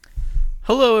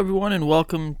Hello, everyone, and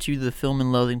welcome to the Film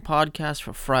and Loathing podcast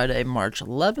for Friday, March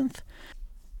 11th.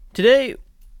 Today,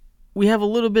 we have a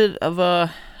little bit of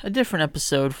a different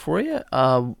episode for you.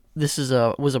 This was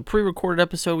a pre-recorded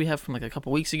episode we have from like a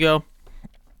couple weeks ago,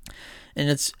 and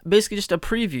it's basically just a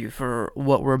preview for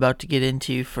what we're about to get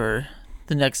into for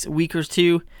the next week or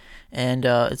two, and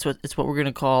it's what we're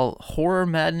gonna call Horror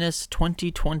Madness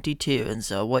 2022. And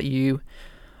so, what you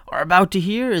are about to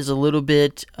hear is a little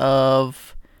bit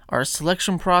of our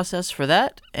selection process for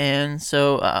that, and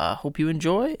so hope you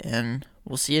enjoy, and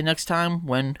we'll see you next time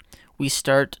when we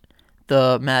start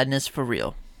the madness for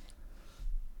real.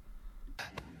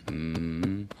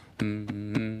 You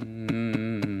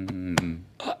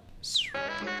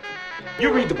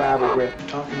read the Bible, Brett. You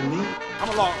talking to me? Come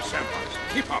along,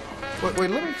 Samwise. Keep up. Wait,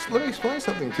 let me explain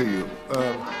something to you.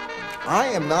 I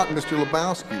am not Mr.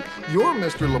 Lebowski. You're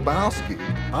Mr. Lebowski.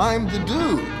 I'm the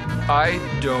dude. I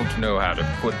don't know how to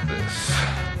put this,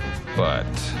 but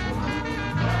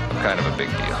I'm kind of a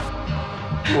big deal.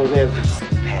 Well, there's this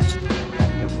past.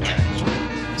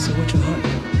 So what you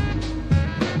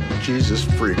hunting? Jesus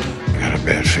freak. I got a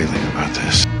bad feeling about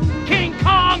this. King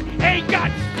Kong ain't got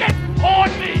shit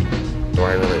on me! Do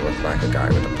I really look like a guy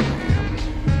with a plan?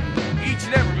 Each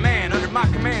and every man under my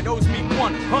command owes me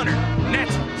 100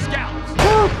 natural scalps.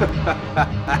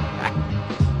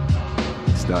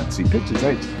 Starting to see pictures,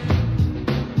 ain't you?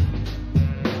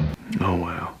 Oh,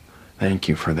 wow. Thank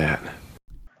you for that.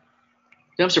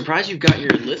 I'm surprised you've got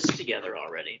your list together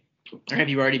already. Or have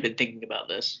you already been thinking about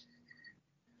this?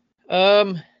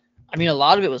 I mean, a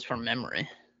lot of it was from memory.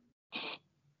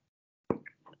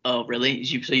 Oh, really?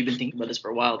 So you've been thinking about this for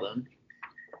a while, then?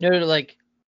 No, like,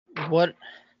 what?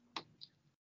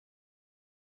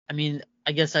 I mean,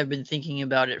 I guess I've been thinking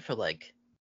about it for, like,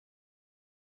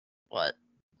 what?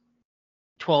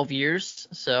 12 years,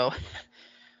 so.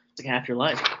 It's like half your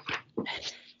life.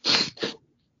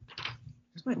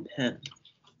 Where's my pen?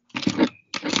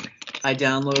 I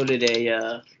downloaded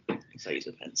I use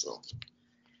a pencil.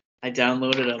 I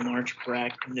downloaded a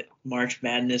March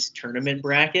Madness tournament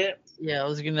bracket. Yeah, I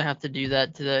was gonna have to do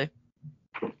that today.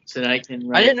 So that I can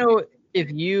write. I didn't know if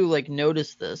you, like,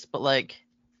 noticed this, but, like,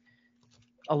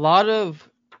 a lot of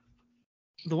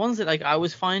the ones that, like, I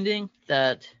was finding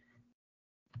that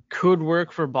could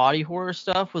work for body horror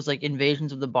stuff was, like,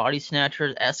 Invasions of the Body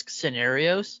Snatchers-esque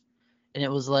scenarios. And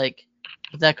it was, like,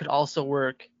 that could also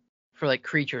work for, like,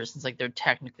 creatures, since, like, they're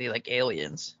technically, like,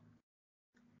 aliens.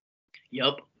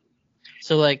 Yup.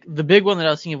 So, like, the big one that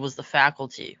I was thinking of was The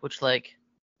Faculty, which, like,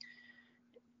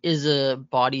 is a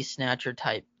body snatcher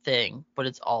type thing, but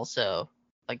it's also,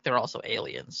 like, they're also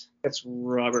aliens. That's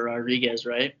Robert Rodriguez,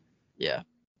 right? Yeah.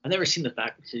 I've never seen The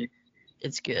Faculty.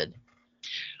 It's good.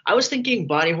 I was thinking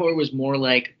body horror was more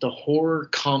like the horror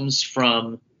comes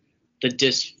from the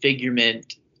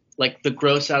disfigurement, like the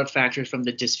gross out factors from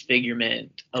the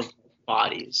disfigurement of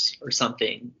bodies or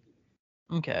something.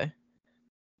 Okay.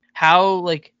 How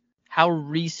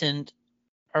recent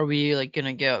are we, like,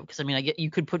 gonna go? Because, I mean, I get you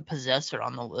could put Possessor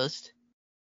on the list.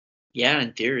 Yeah,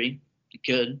 in theory, you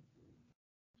could.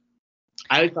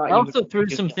 I thought I also threw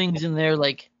some things in there,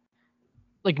 like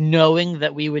knowing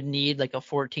that we would need, like, a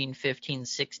 14, 15,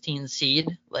 16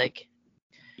 seed. Like,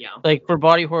 yeah. Like, for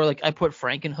body horror, like, I put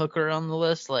Frankenhooker on the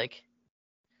list. Like,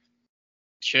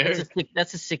 sure.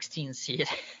 That's a 16 seed.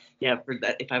 Yeah, for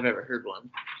that, if I've ever heard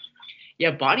one.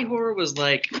 Yeah, body horror was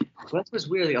like, that was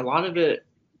weird. Like, a lot of it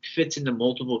fits into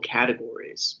multiple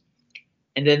categories.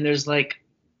 And then there's, like,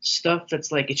 stuff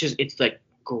that's like, it's like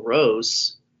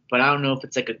gross, but I don't know if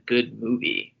it's like a good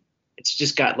movie. It's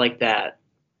just got like that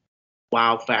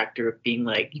wow factor of being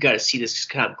like, you got to see this,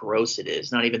 just how gross it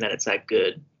is. Not even that it's that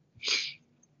good.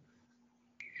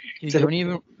 Dude,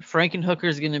 Frankenhooker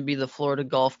is going to be the Florida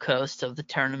Gulf Coast of the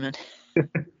tournament.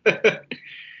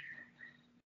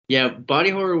 Yeah, body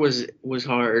horror was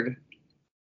hard.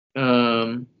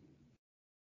 Because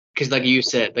like you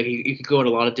said, like you could go in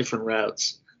a lot of different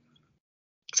routes.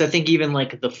 Because I think even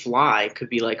like The Fly could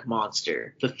be like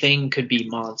Monster. The Thing could be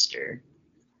Monster.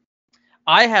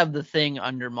 I have The Thing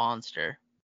under Monster,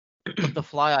 but The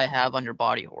Fly I have under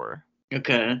body horror.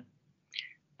 Okay.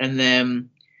 And then,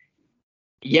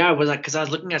 yeah, it was like, because I was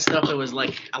looking at stuff that was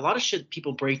like, a lot of shit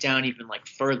people break down even like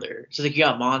further. So like you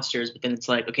got monsters, but then it's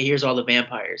like, okay, here's all the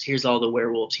vampires, here's all the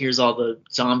werewolves, here's all the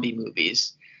zombie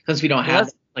movies. Since we don't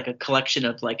have like a collection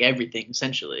of like everything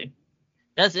essentially.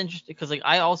 That's interesting because, like,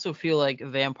 I also feel like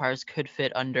vampires could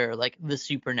fit under, like, the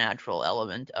supernatural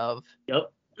element of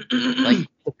Yep. like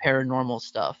the paranormal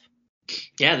stuff.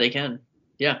 Yeah, they can.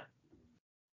 Yeah.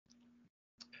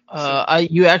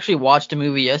 You actually watched a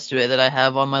movie yesterday that I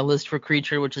have on my list for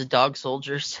creature, which is Dog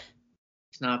Soldiers.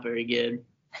 It's not very good.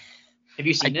 Have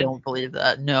you I seen it? don't believe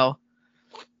that. No.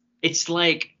 It's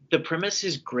like the premise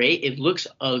is great. It looks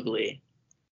ugly.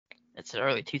 It's the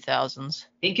early 2000s. I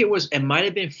think it might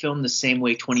have been filmed the same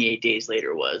way 28 Days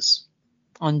Later was.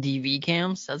 On DV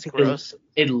cams? That's gross.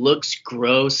 It looks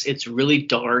gross. It's really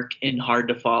dark and hard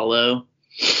to follow.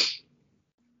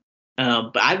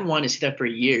 But I've wanted to see that for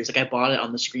years. Like I bought it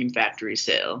on the Scream Factory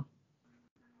sale,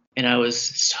 and I was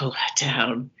so let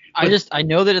down. I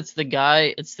know that it's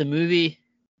the movie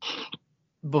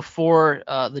before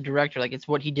the director. Like it's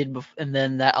what he did, and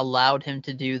then that allowed him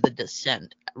to do The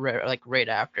Descent, right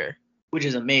after. Which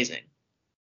is amazing.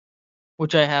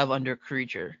 Which I have under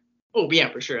Creature. Oh yeah,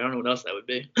 for sure. I don't know what else that would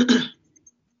be.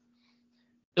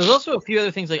 There's also a few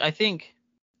other things. Like I think,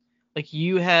 like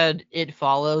you had It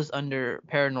Follows under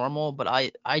Paranormal, but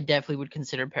I definitely would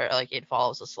consider It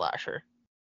Follows a slasher.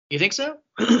 You think so?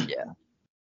 Yeah.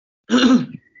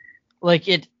 Like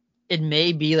it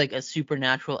may be like a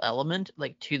supernatural element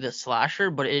like to the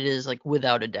slasher, but it is like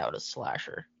without a doubt a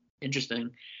slasher. Interesting.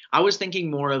 I was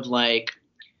thinking more of like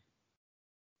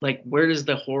where is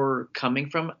the horror coming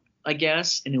from, I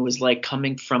guess, and it was like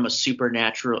coming from a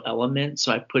supernatural element,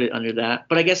 so I put it under that.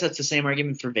 But I guess that's the same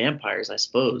argument for vampires, I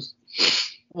suppose.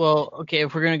 Well, okay,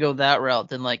 if we're gonna go that route,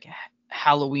 then like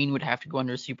Halloween would have to go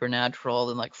under supernatural,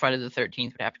 then like Friday the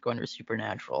 13th would have to go under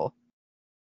supernatural.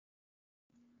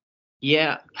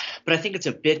 Yeah, but I think it's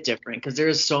a bit different because there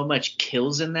is so much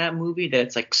kills in that movie that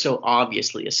it's like so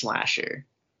obviously a slasher.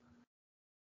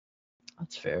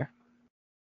 That's fair.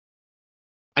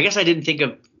 I guess I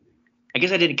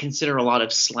didn't consider a lot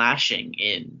of slashing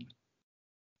in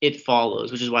It Follows,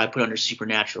 which is why I put it under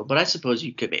supernatural. But I suppose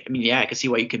you could. I can see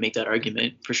why you could make that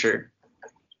argument for sure.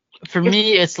 For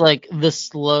me, it's like the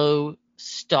slow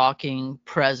stalking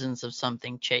presence of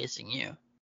something chasing you.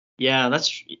 Yeah,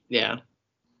 yeah.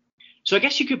 So I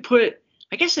guess you could put.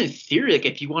 I guess in theory, like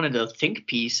if you wanted a think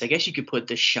piece, I guess you could put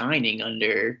The Shining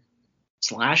under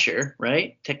slasher,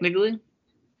 right? Technically.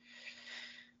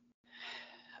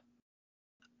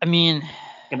 I mean,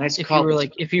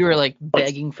 if you were like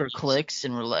begging for clicks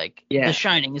and were like, yeah. The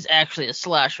Shining is actually a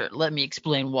slasher. Let me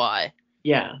explain why.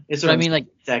 Yeah, it's what I mean. Like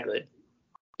exactly.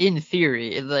 In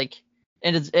theory, at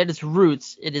its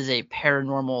roots, it is a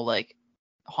paranormal like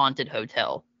haunted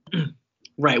hotel.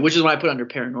 Right, which is why I put under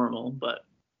paranormal, but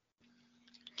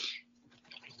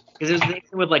because there's the thing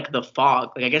with like the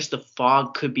fog. Like I guess the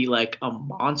fog could be like a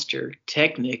monster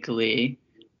technically,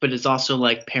 but it's also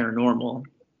like paranormal.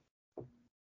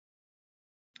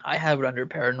 I have it under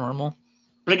paranormal.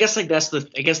 But I guess like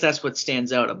that's what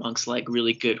stands out amongst like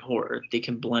really good horror. They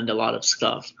can blend a lot of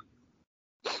stuff.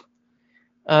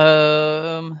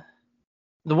 The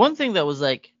one thing that was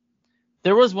like,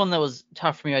 there was one that was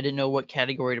tough for me. I didn't know what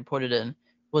category to put it in.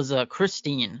 Was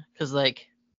Christine, because like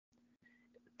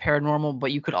paranormal,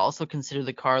 but you could also consider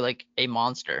the car like a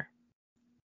monster.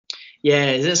 Yeah,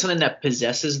 isn't it something that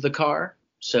possesses the car?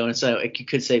 So it's like you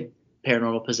could say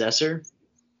paranormal possessor.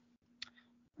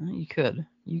 You could.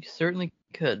 You certainly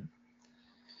could.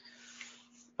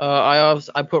 I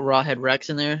put Rawhead Rex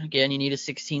in there. Again, you need a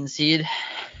 16 seed.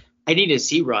 I need to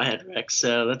see Rawhead Rex,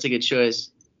 so that's a good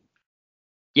choice.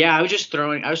 Yeah, I was just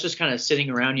kind of sitting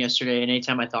around yesterday, and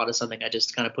anytime I thought of something, I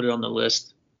just kind of put it on the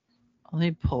list. Let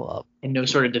me pull up. In no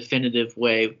sort of definitive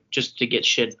way, just to get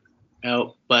shit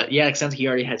out. But yeah, it sounds like you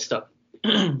already had stuff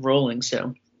rolling,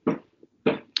 so.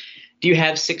 Do you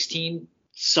have 16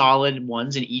 solid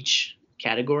ones in each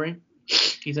category,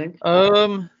 do you think?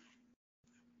 So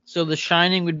The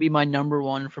Shining would be my number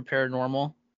one for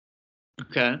paranormal.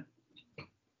 Okay.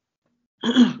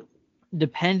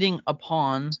 Depending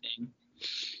upon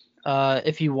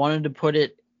if you wanted to put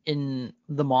it in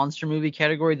the monster movie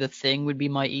category, The Thing would be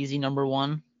my easy number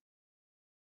one.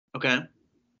 Okay.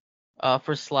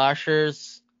 For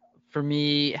slashers, for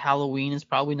me, Halloween is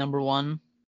probably number one.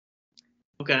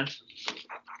 Okay.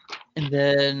 And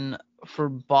then for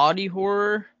body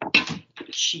horror,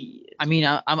 shit. I mean,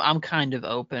 I'm kind of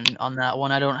open on that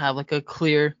one. I don't have like a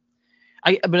clear.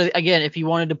 But again, if you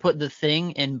wanted to put The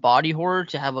Thing in body horror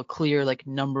to have a clear like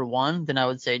number one, then I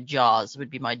would say Jaws would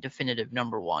be my definitive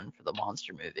number one for the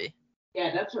monster movie.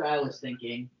 Yeah, that's what I was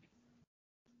thinking.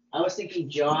 I was thinking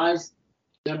Jaws,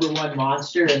 number one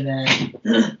monster, and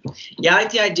then yeah, I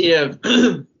like the idea of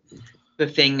The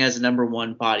Thing as number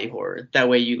one body horror. That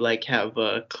way you like have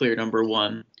a clear number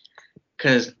one.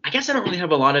 Because I guess I don't really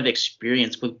have a lot of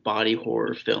experience with body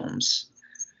horror films.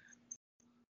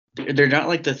 They're not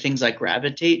like the things I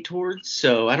gravitate towards,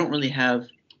 so I don't really have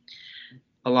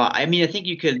a lot. I mean, I think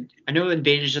you could. I know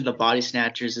Invasion of the Body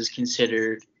Snatchers is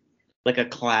considered like a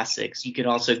classic. So you could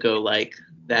also go like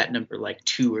that number like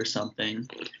 2 or something.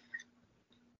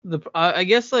 I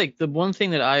guess like the one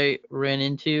thing that I ran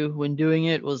into when doing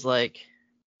it was like,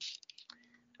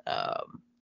 um,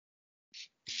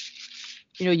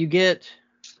 you get,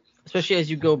 especially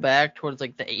as you go back towards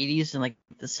like the 80s and like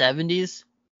the 70s,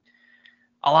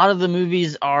 a lot of the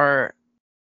movies are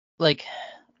like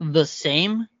the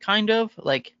same kind of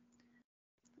like,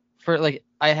 for like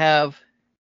I have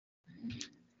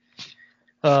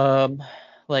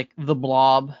like The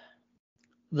Blob,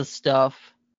 The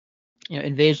Stuff,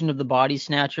 Invasion of the Body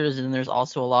Snatchers, and then there's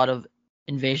also a lot of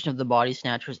Invasion of the Body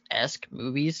Snatchers-esque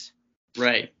movies.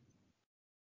 Right.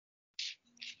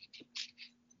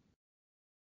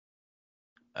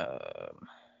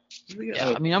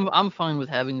 Yeah, I mean, I'm fine with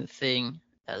having The Thing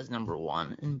as number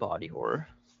 1 in body horror.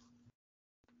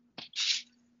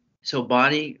 So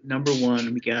body number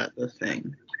 1, we got The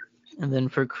Thing. And then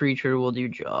for creature, we'll do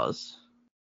Jaws.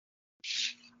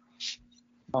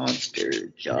 Monster,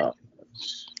 Jaws.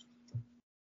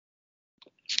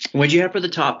 What'd you have for the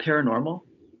top paranormal?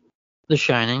 The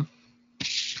Shining.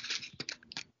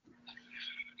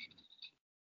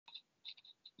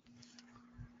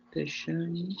 The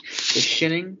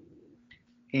Shining,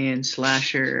 and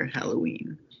Slasher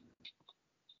Halloween.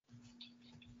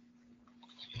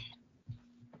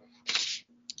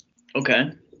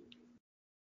 Okay.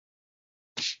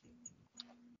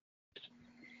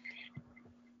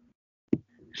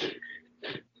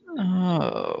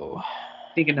 Oh.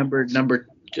 I think a number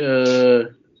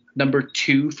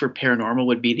 2 for paranormal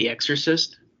would be The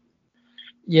Exorcist.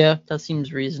 Yeah, that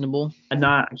seems reasonable. I'm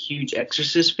not a huge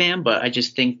Exorcist fan, but I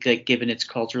just think that given its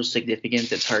cultural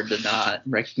significance, it's hard to not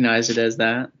recognize it as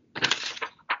that.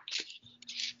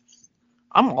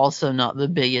 I'm also not the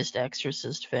biggest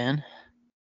Exorcist fan.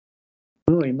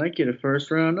 Oh, you might get a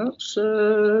first round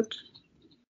upset.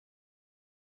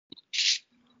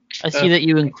 I see that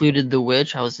you included The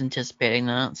Witch. I was anticipating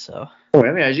that, so. Oh,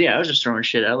 I mean, yeah, I was just throwing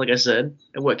shit out, like I said,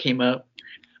 at what came up.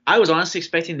 I was honestly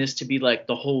expecting this to be like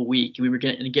the whole week. We were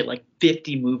going to get like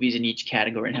 50 movies in each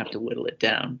category and have to whittle it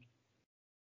down.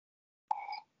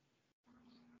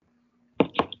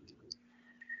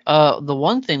 The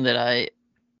one thing that I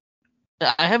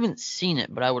haven't seen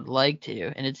it, but I would like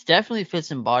to, and it's definitely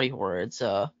fits in body horror. It's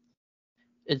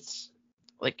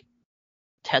like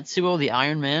Tetsuo the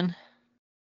Iron Man.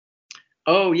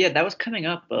 Oh yeah, that was coming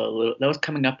up a little. That was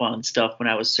coming up on stuff when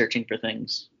I was searching for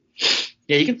things.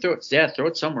 Yeah, you can throw it. Yeah, throw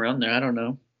it somewhere on there. I don't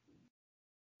know.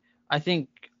 I think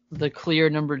the clear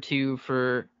number 2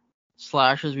 for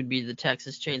slashers would be the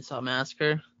Texas Chainsaw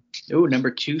Massacre. Oh,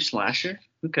 number 2 slasher.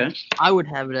 Okay. I would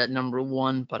have it at number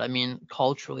 1, but I mean,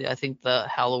 culturally, I think the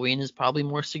Halloween is probably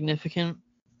more significant.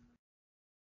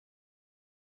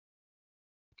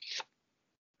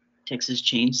 Texas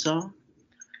Chainsaw.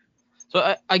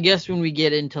 So I guess when we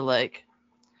get into like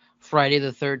Friday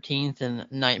the 13th and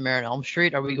Nightmare on Elm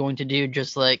Street, are we going to do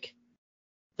just like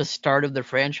the start of the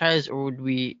franchise, or would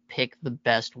we pick the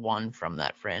best one from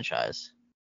that franchise?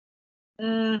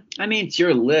 I mean, it's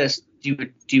your list. Do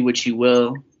what you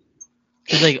will.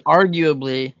 Because like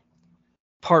arguably,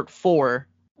 Part 4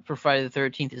 for Friday the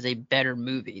 13th is a better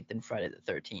movie than Friday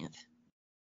the 13th.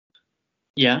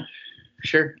 Yeah,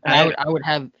 sure. I would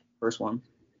have first one.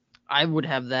 I would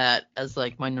have that as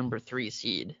like my number 3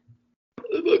 seed.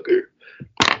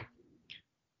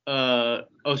 So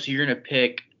you're gonna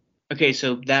pick. Okay,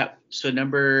 so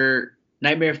number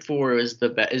Nightmare 4 is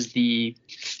the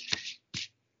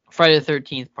Friday the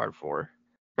 13th Part 4.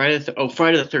 Friday the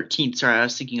 13th. Sorry, I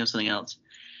was thinking of something else.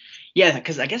 Yeah,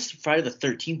 because I guess Friday the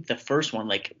 13th, the first one,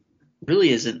 like, really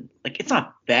isn't like it's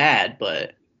not bad,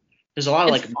 but there's a lot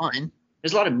of fun.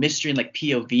 There's a lot of mystery and like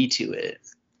POV to it.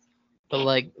 But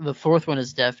like the 4th one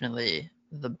is definitely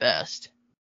the best.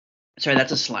 Sorry,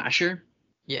 that's a slasher?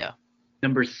 Yeah.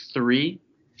 Number 3?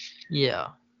 Yeah.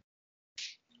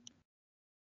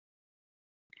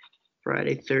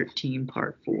 Friday 13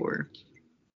 Part 4.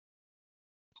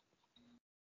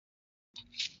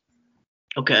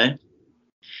 Okay.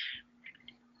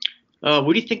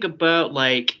 What do you think about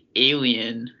like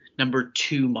Alien number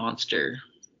 2 Monster?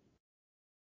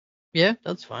 Yeah,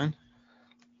 that's fine.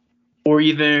 Or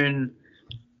even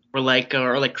or like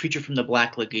Creature from the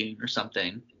Black Lagoon or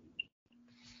something.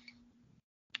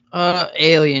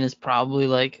 Alien is probably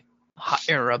like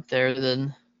higher up there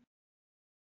than.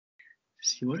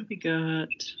 Let's see, what have we got?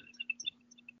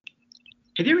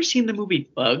 Have you ever seen the movie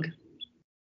Bug?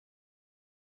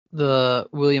 The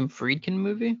William Friedkin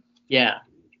movie? Yeah.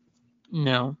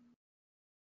 No.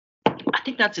 I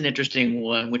think that's an interesting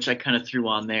one, which I kind of threw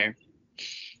on there.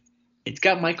 It's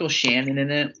got Michael Shannon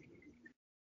in it,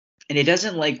 and it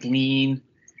doesn't like lean.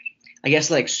 I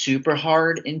guess like super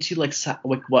hard into like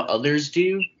like what others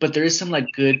do, but there is some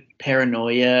like good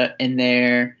paranoia in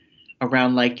there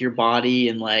around like your body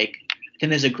and like I think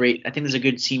there's a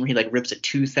good scene where he like rips a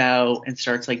tooth out and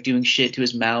starts like doing shit to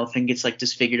his mouth and gets like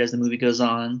disfigured as the movie goes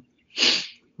on.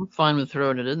 I'm fine with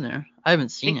throwing it in there. I haven't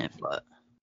seen it, but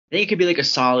I think it could be like a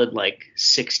solid like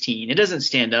 16. It doesn't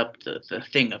stand up to the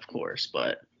thing, of course,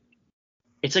 but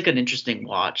it's like an interesting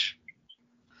watch.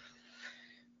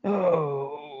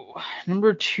 oh,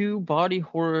 number 2 body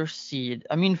horror seed.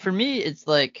 I mean, for me, it's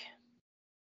like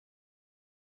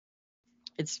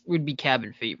would be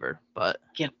Cabin Fever, but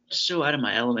Yeah, I'm so out of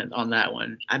my element on that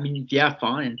one. I mean, yeah,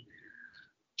 fine.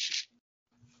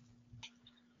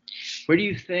 Where do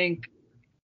you think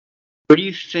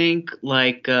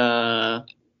like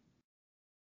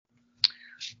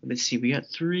let's see, we got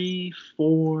 3,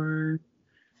 4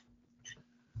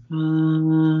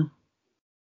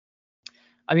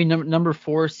 I mean, number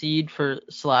 4 seed for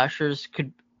slashers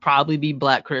could probably be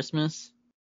Black Christmas.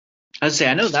 I'd say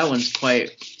I know that one's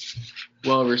quite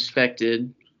well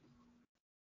respected.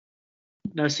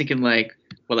 I was thinking like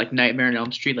Nightmare on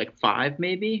Elm Street, like 5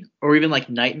 maybe, or even like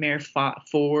Nightmare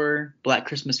 4, Black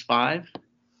Christmas 5.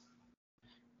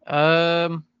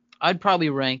 I'd probably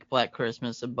rank Black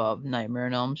Christmas above Nightmare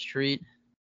on Elm Street.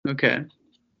 Okay.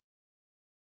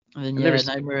 And then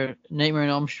Nightmare on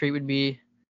Elm Street would be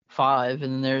 5,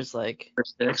 and then there's like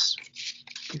 6.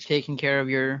 You're taking care of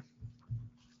your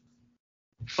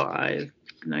 5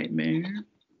 Nightmare.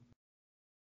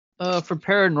 For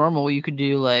paranormal, you could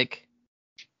do like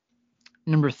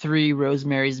number 3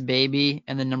 Rosemary's Baby,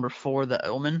 and then number 4 The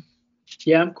Omen.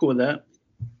 Yeah, I'm cool with that.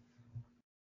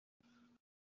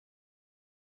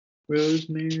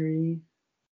 Rosemary,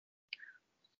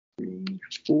 3,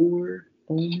 4,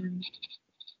 Omen.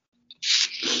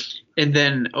 And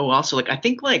then, also, like, I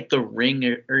think, like, The Ring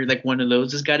or like, one of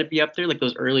those has got to be up there, like,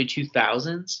 those early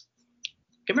 2000s.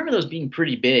 I remember those being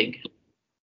pretty big.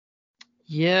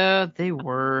 Yeah, they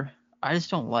were. I just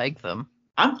don't like them.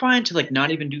 I'm fine to, like,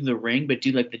 not even do The Ring, but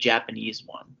do, like, the Japanese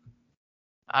one.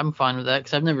 I'm fine with that,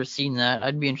 because I've never seen that.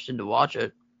 I'd be interested to watch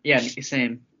it. Yeah,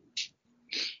 same.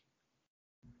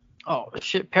 Oh,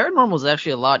 shit. Paranormal is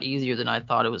actually a lot easier than I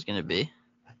thought it was going to be.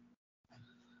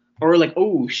 Or, like,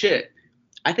 oh, shit.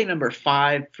 I think number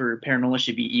 5 for paranormal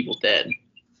should be Evil Dead.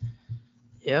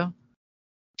 Yeah.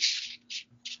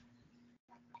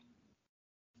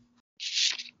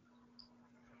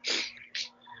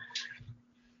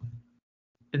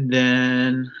 And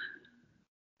then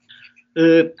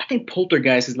I think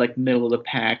Poltergeist is like middle of the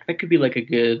pack. That could be like a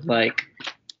good like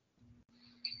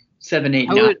 7, 8,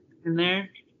 9 in there.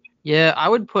 Yeah, I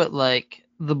would put like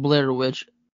the Blair Witch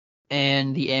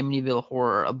and the Amityville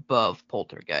Horror above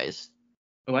Poltergeist.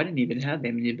 Oh, I didn't even have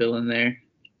Amityville in there.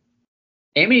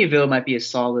 Amityville might be a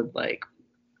solid like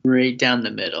right down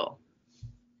the middle.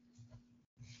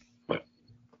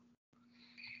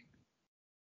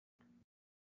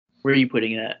 Where are you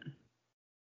putting it at?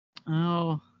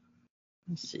 Oh,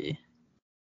 let's see.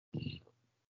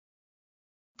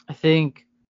 I think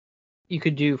you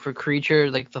could do for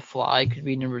Creature, like The Fly could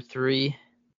be number 3.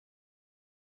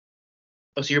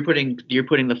 Oh, so you're putting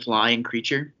The Fly in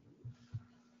Creature?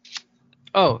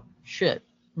 Oh, shit.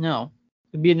 No.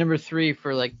 It'd be a number 3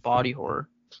 for like body horror.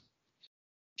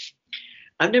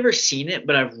 I've never seen it,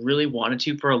 but I've really wanted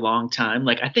to for a long time.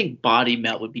 Like I think Body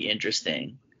Melt would be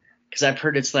interesting. Because I've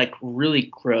heard it's like really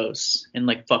gross and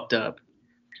like fucked up.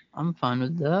 I'm fine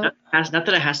with that. Not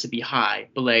that it has to be high,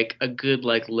 but like a good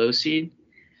like low seed.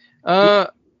 For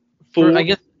I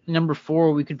guess number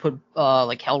 4 we could put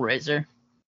like Hellraiser.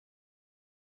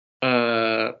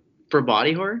 For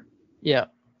body horror? Yeah.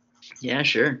 Yeah,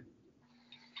 sure.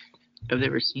 I've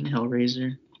never seen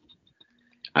Hellraiser.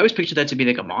 I always pictured that to be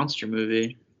like a monster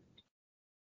movie.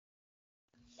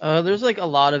 There's like a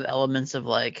lot of elements of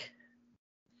like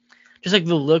just like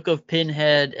the look of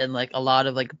Pinhead and like a lot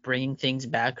of like bringing things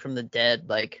back from the dead.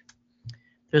 Like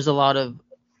there's a lot of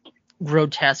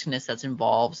grotesqueness that's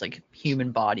involves like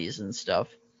human bodies and stuff.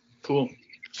 Cool.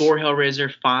 4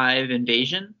 Hellraiser, 5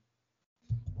 Invasion.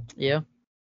 Yeah.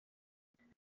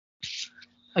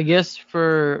 I guess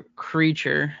for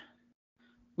Creature,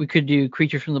 we could do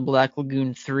Creature from the Black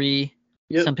Lagoon 3.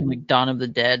 Yep. Something like Dawn of the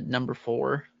Dead, number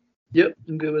 4. Yep,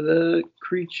 I'm good with that.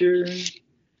 Creature,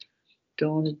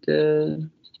 Dawn of the Dead.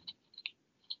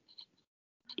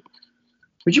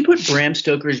 Would you put Bram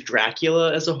Stoker's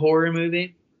Dracula as a horror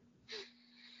movie?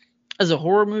 As a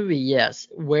horror movie, yes.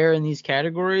 Where in these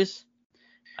categories?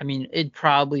 I mean, it'd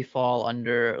probably fall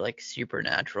under like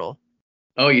Supernatural.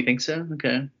 Oh, you think so?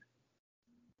 Okay.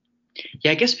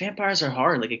 Yeah, I guess vampires are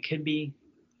hard. Like it could be.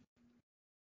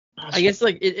 I guess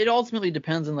like it ultimately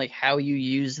depends on like how you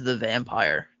use the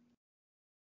vampire.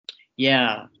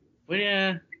 Yeah. But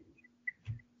yeah.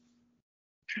 I'm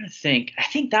trying to think. I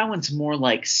think that one's more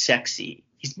like sexy.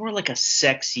 He's more like a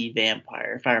sexy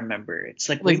vampire, if I remember. It's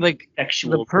like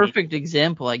sexual. The perfect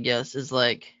example, I guess, is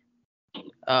like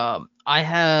I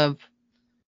have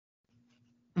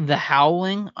The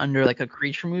Howling under like a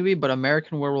creature movie, but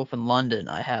American Werewolf in London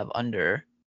I have under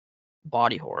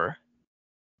body horror.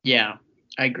 Yeah,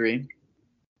 I agree.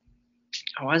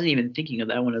 I wasn't even thinking of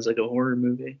that one as like a horror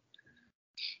movie.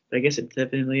 But I guess it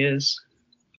definitely is.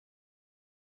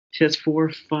 See, that's 4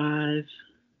 or 5.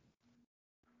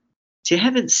 See, I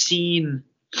haven't seen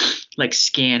like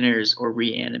Scanners or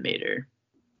Reanimator.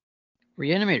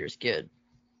 Reanimator's good.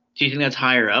 Do you think that's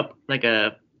higher up? Like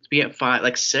we get 5,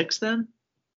 like 6 then?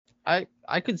 I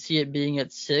could see it being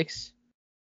at 6.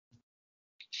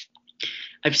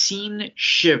 I've seen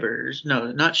Shivers.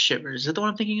 No, not Shivers. Is that the one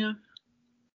I'm thinking of?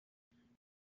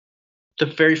 The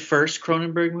very first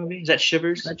Cronenberg movie? Is that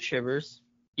Shivers? That's Shivers.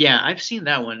 Yeah, I've seen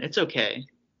that one. It's okay.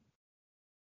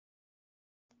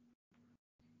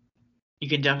 You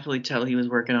can definitely tell he was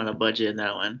working on a budget in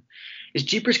that one. Is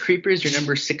Jeepers Creepers your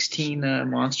number 16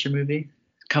 monster movie?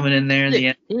 Coming in there in the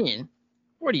end? 16?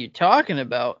 What are you talking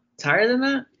about? It's higher than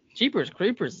that? Jeepers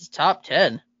Creepers is top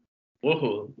 10.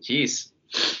 Whoa, jeez.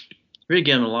 Really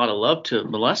giving a lot of love to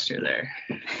Molester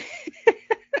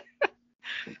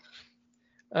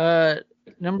there.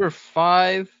 Number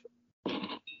 5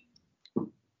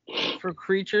 for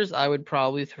creatures, I would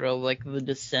probably throw like The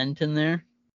Descent in there.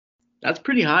 That's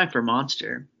pretty high for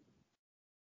monster.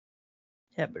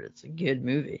 Yeah, but it's a good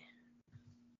movie.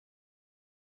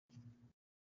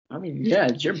 I mean, yeah,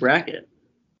 it's your bracket.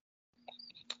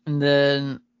 And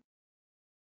then,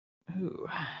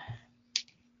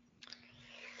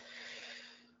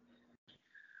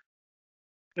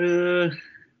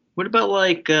 what about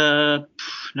like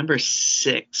number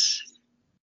 6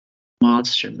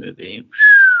 monster movie?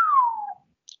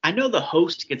 I know The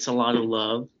Host gets a lot of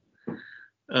love.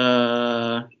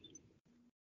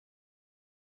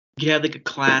 You have like a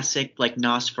classic like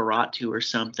Nosferatu or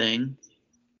something.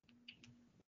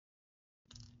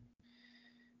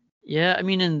 Yeah, I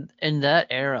mean in that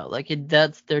era, like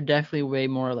they're definitely way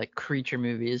more like creature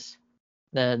movies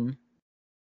than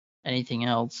anything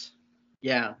else.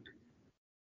 Yeah.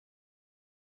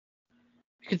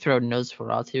 You could throw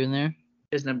Nosferatu in there.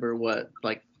 His number what?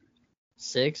 Like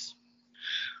 6?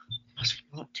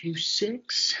 Nosferatu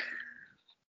 6?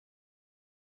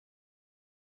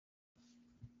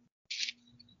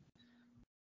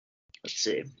 Let's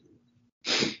see.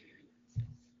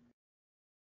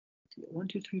 1,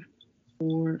 2, 3,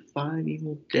 4, 5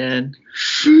 Evil Dead.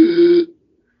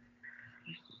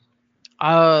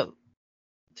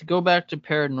 To go back to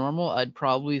paranormal, I'd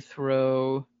probably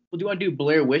throw. Well, do you want to do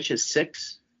Blair Witch as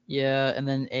 6? Yeah, and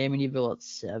then Amityville at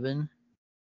 7.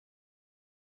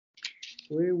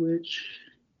 Blair Witch,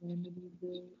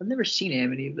 Amityville. I've never seen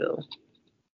Amityville.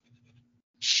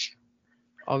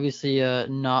 Obviously,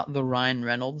 not the Ryan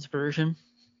Reynolds version.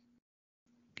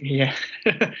 Yeah.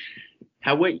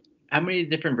 How many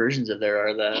different versions of there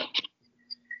are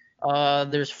that?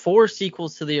 There's 4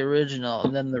 sequels to the original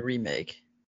and then the remake.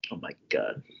 Oh my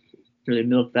god. Really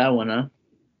milked that one, huh?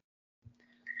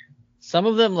 Some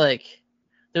of them, like,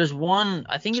 there's one,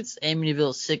 I think it's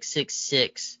Amityville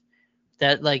 666,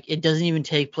 that, like, it doesn't even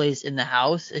take place in the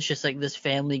house. It's just, like, this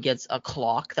family gets a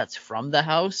clock that's from the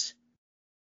house.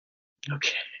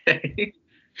 Okay.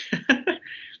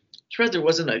 Surprised there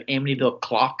wasn't an Amityville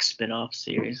Clock spin-off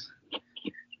series.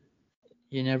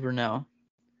 You never know.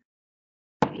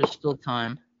 There's still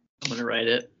time. I'm gonna write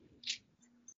it.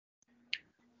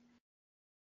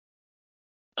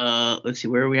 Let's see,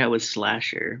 where are we at with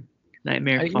slasher?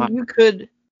 Nightmare 5.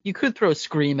 You could throw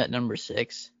Scream at number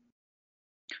 6.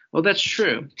 Well, that's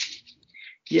true.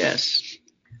 Yes.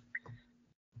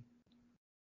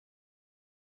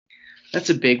 That's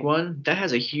a big one. That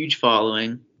has a huge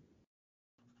following.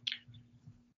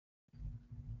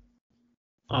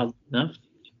 Odd enough.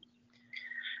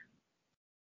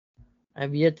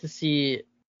 I've yet to see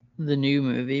the new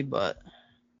movie, but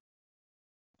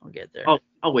I'll get there.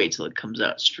 I'll wait till it comes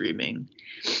out streaming.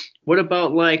 What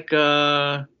about like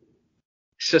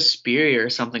Suspiria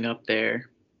or something up there?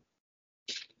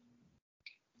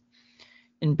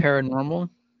 In paranormal?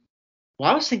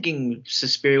 Well, I was thinking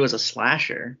Suspiria was a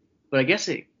slasher, but I guess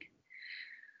it.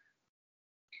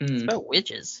 It's about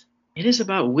witches. It is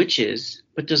about witches,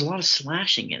 but there's a lot of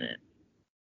slashing in it.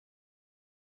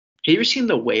 Have you ever seen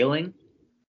The Wailing?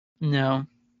 No.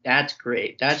 That's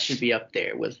great. That should be up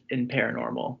there in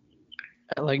paranormal.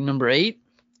 At like number 8?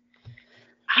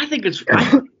 I think it's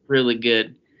really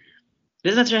good. It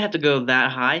doesn't necessarily have to go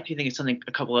that high if you think it's something,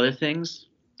 a couple other things.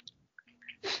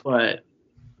 But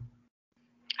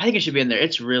I think it should be in there.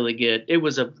 It's really good. It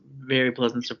was a very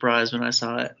pleasant surprise when I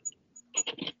saw it.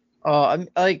 I'm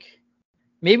like,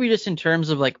 maybe just in terms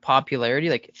of like popularity,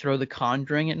 like throw The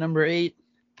Conjuring at number 8.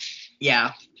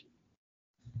 Yeah.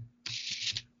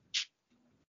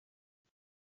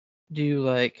 Do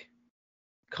like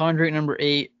Conjuring number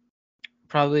 8,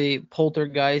 probably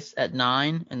Poltergeist at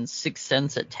 9, and Sixth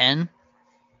Sense at 10.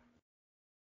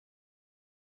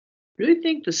 Really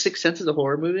think The Sixth Sense is a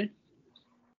horror movie?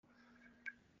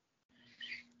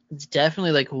 It's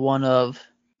definitely like one of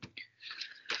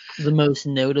the most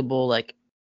notable like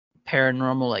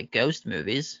paranormal like ghost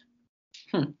movies.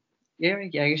 Yeah, I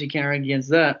guess you can't argue against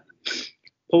that.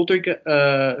 So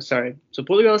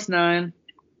Poltergeist 9,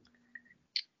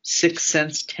 Sixth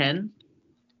Sense 10.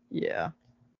 Yeah.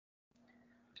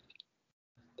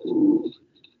 Ooh,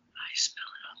 I smell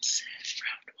it upset.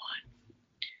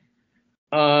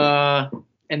 Round 1.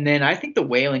 And then I think The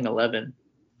Wailing 11.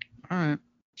 All right.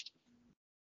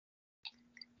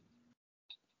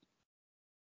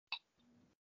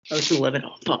 Oh, it's 11.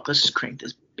 Oh, fuck. Let's just crank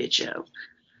this bitch out.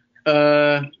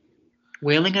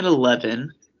 Wailing at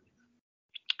 11.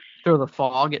 Throw The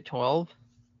Fog at 12.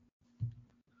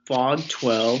 Fog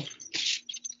 12.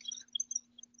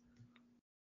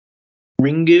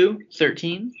 Ringu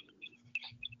 13.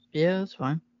 Yeah, that's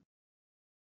fine.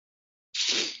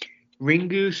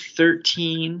 Ringu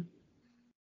 13.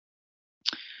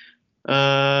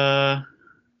 The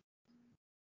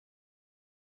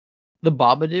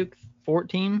Babadook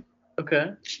 14.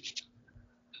 Okay.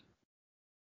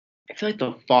 I feel like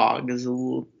The Fog is a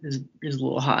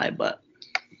little high, but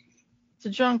It's a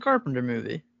John Carpenter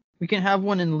movie. We can have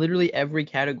one in literally every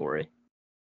category.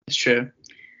 it's true.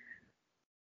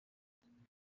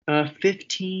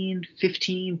 15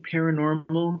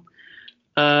 paranormal.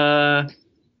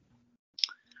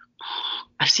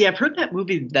 See, I've heard that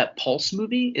movie, that Pulse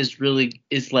movie, is really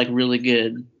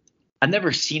good. I've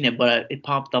never seen it, but it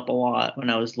popped up a lot when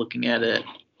I was looking at it.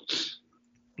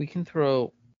 We can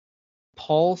throw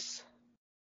Pulse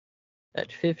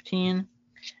at 15.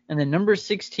 And then number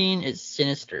 16 is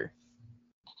Sinister.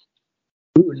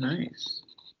 Ooh, nice.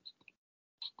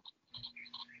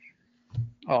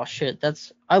 Oh shit,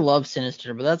 I love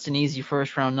Sinister, but that's an easy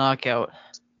first round knockout.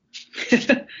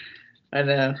 I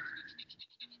know.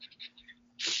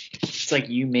 It's like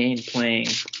UMaine playing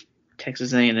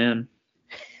Texas A&M.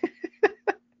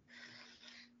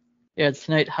 Yeah,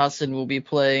 tonight Hassan will be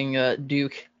playing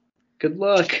Duke. Good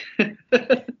luck.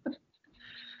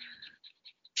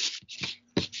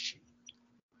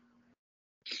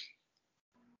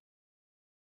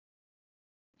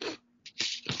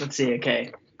 Let's see.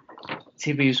 Okay. Let's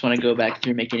see if we just want to go back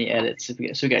through and make any edits. So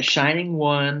we got Shining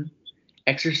 1,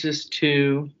 Exorcist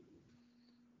 2,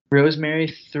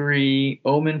 Rosemary 3,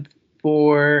 Omen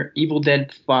 4, Evil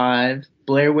Dead 5,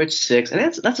 Blair Witch 6. And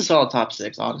that's a solid top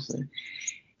 6, honestly.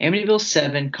 Amityville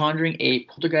 7, Conjuring 8,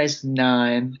 Poltergeist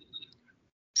 9,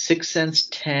 Sixth Sense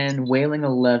 10, Wailing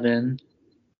 11,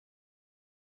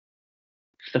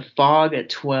 The Fog at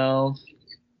 12,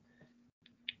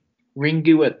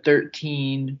 Ringu at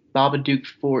 13, Babadook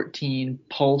 14,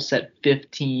 Pulse at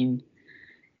 15,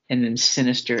 and then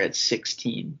Sinister at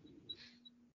 16.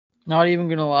 Not even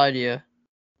gonna lie to you.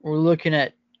 We're looking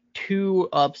at 2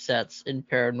 upsets in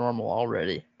paranormal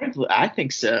already. I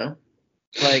think so.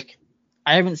 Like,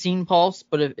 I haven't seen Pulse,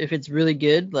 but if it's really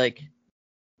good, like,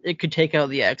 it could take out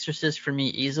The Exorcist for me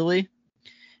easily.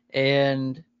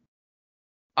 And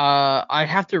I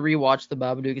have to rewatch The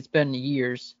Babadook. It's been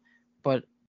years, but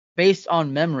based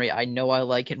on memory, I know I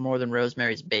like it more than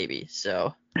Rosemary's Baby.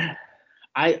 So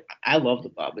I love The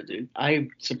Babadook. I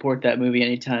support that movie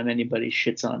anytime anybody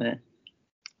shits on it.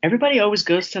 Everybody always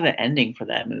goes to the ending for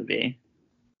that movie.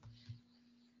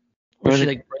 where she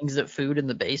like brings it food in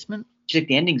the basement. She's like,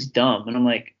 the ending's dumb, and I'm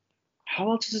like,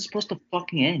 how else is it supposed to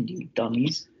fucking end, you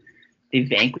dummies? They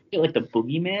vanquish it like the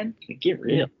boogeyman? Like, get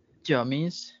rid of it.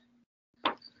 Dummies.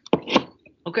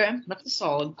 Okay, that's a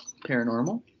solid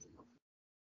paranormal.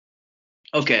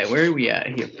 Okay, where are we at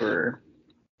here for...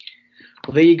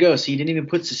 Well, there you go. So you didn't even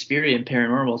put Suspiria in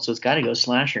paranormal, so it's got to go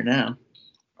slasher now.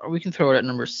 Or we can throw it at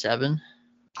number 7.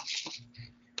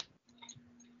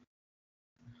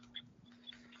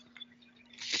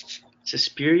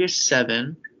 Suspiria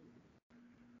 7.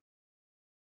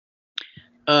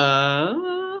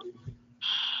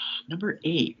 Number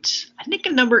 8. I think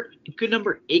a good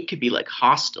number 8 could be like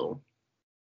Hostel.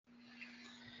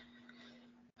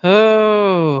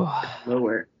 Oh.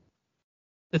 Lower.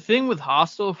 The thing with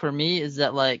Hostel for me is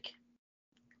that, like,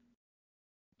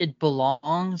 it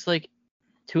belongs like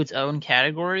to its own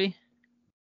category,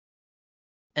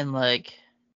 and like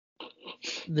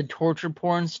the torture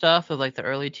porn stuff of like the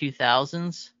early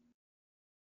 2000s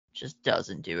just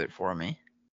doesn't do it for me.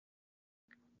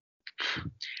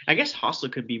 I guess Hostel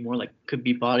could be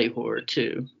body horror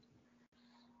too.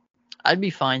 I'd be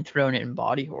fine throwing it in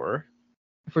body horror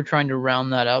if we're trying to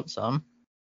round that out some.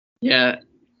 Yeah,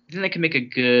 I think that could make a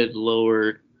good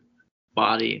lower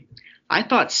body. I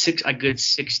thought a good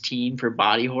 16 for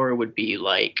body horror would be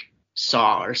like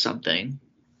Saw or something.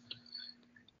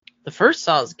 The first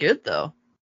Saw is good though.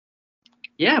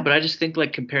 Yeah, but I just think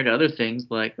like compared to other things,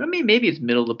 like I mean maybe it's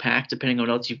middle of the pack depending on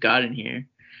what else you've got in here.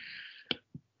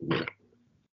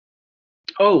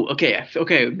 Oh, okay.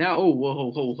 Now,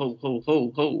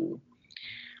 whoa.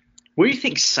 Where do you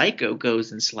think Psycho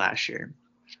goes in slasher?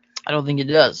 I don't think it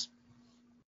does.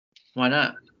 Why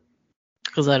not?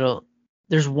 Because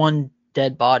there's one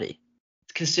dead body.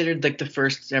 It's considered like the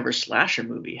first ever slasher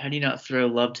movie. How do you not throw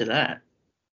love to that?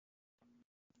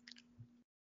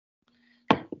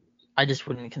 I just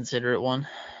wouldn't consider it one.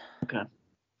 Okay.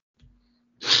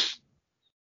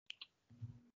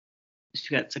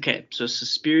 Okay, so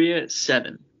Suspiria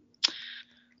 7.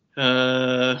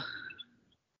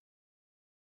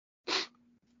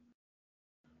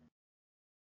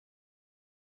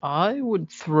 I would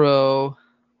throw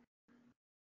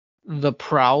The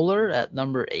Prowler at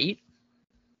number 8.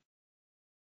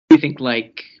 You think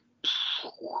like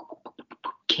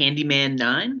Candyman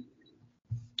 9?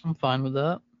 I'm fine with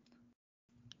that.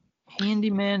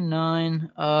 Candyman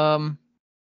 9.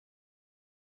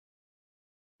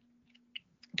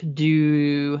 Could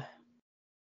do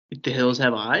The Hills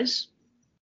Have Eyes?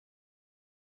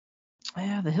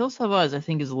 Yeah, The Hills Have Eyes I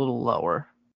think is a little lower.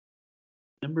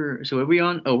 So are we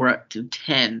on? Oh, we're up to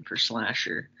 10 for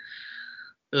slasher.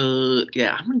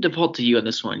 Yeah, I'm gonna default to you on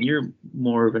this one. You're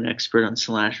more of an expert on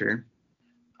slasher.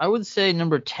 I would say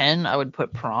number 10, I would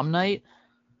put Prom Night.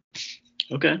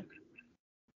 Okay.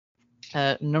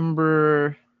 At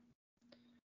number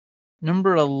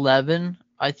 11,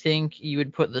 I think you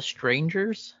would put The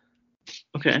Strangers.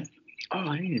 Okay. Oh,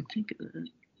 I didn't even think of that.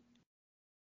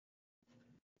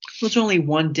 There's only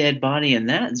one dead body in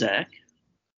that, Zach.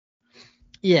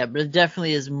 Yeah, but it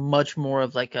definitely is much more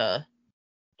of like the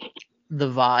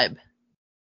vibe.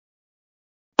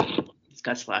 It's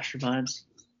got slasher vibes.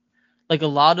 Like a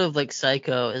lot of like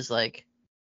Psycho is like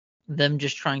them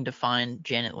just trying to find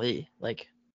Janet Leigh. Like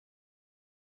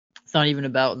it's not even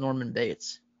about Norman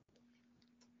Bates.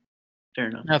 Fair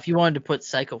enough. Now, if you wanted to put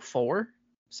Psycho 4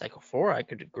 I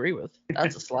could agree with.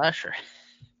 That's a slasher.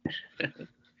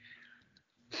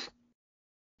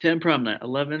 10 Prom Night,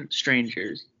 11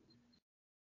 Strangers.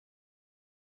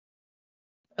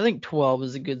 I think 12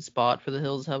 is a good spot for The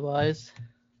Hills Have Eyes.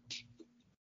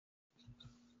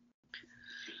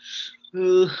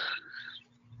 I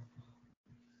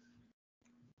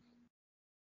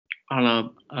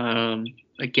don't know.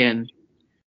 Again,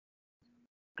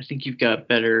 I think you've got a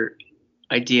better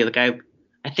idea. Like I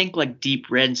think like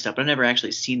Deep Red and stuff, but I've never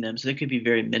actually seen them, so there could be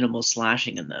very minimal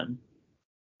slashing in them.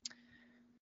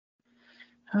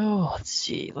 Oh, let's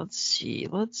see.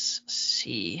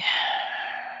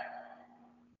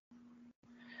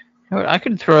 You know what, I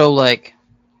could throw like...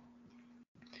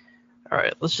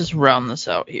 Alright, let's just round this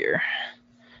out here.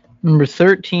 Number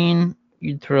 13,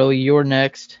 you'd throw You're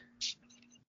Next.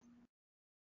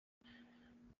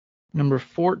 Number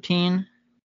 14,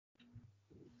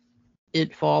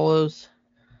 It Follows.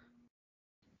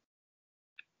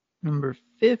 Number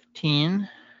 15,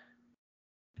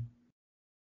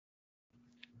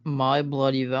 My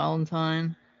Bloody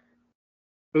Valentine.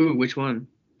 Ooh, which one?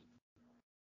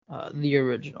 The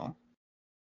original.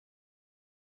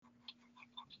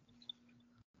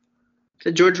 Is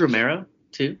that George Romero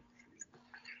too?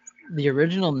 The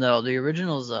original, no. The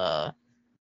original's I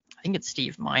think it's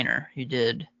Steve Miner who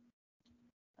did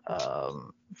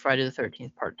Friday the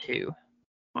 13th Part 2.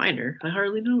 Miner? I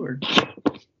hardly know her.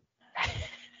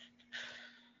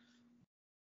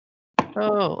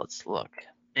 Oh, let's look.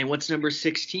 And what's number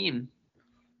 16?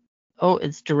 Oh,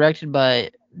 it's directed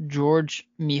by George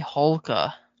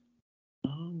Mihalka.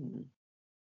 Oh.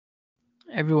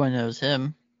 Everyone knows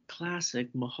him.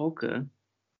 Classic Mihalka.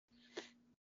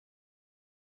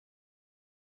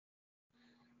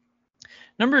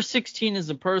 Number 16 is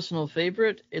a personal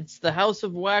favorite. It's the House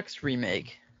of Wax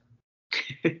remake.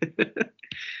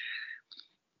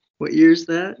 What year is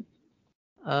that?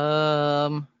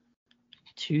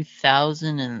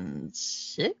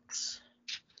 2006?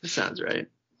 That sounds right.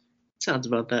 Sounds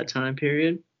about that time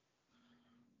period.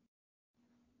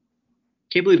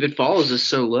 Can't believe It Follows is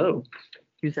so low.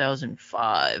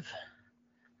 2005.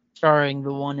 starring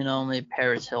the one and only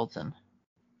Paris Hilton. Do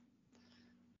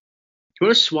you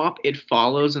want to swap It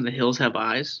Follows and The Hills Have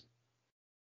Eyes?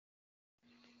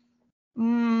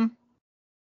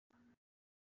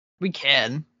 We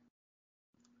can.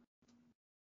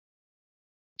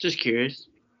 Just curious.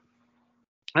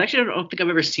 I actually don't think I've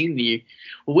ever seen the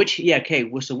which. Yeah, okay.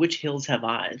 Well, so which Hills Have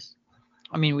Eyes?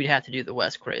 I mean, we'd have to do the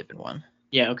Wes Craven one.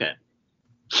 Yeah, okay.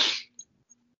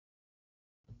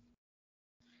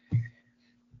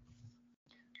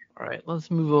 All right, let's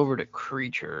move over to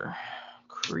Creature.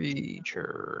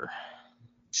 Creature.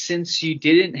 Since you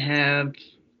didn't have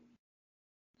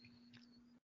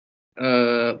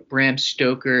Bram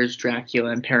Stoker's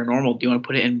Dracula and Paranormal, do you want to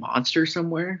put it in Monster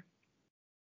somewhere?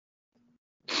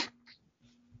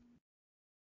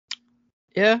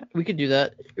 Yeah, we could do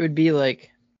that. It would be like,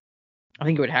 I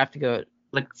think it would have to go at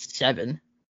like 7.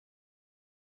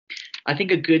 I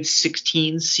think a good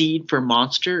 16 seed for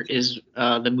Monster is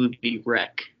the movie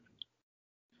Wreck.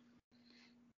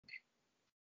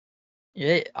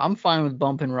 Yeah, I'm fine with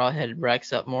bumping Raw-Headed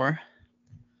Rex up more.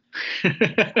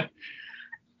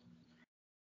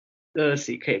 Let's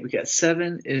see. Okay, we got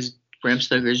 7 is Bram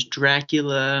Stoker's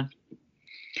Dracula.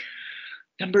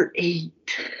 Number 8.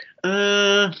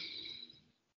 Do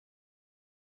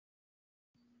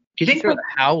you think throw The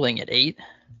Howling at 8?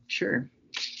 Sure.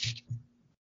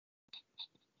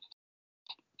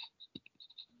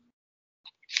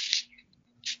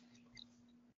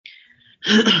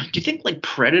 Do you think like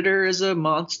Predator is a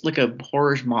monster, like a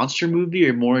horror monster movie,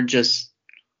 or more just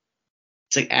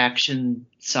it's like action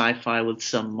sci-fi with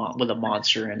with a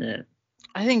monster in it?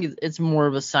 I think it's more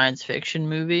of a science fiction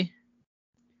movie.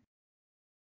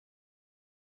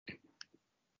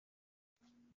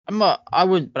 I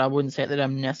wouldn't say that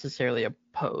I'm necessarily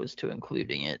opposed to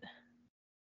including it.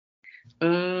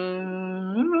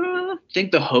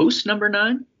 Think The Host, number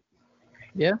 9.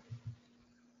 Yeah.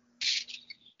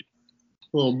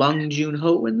 Little Bong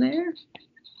Joon-ho in there.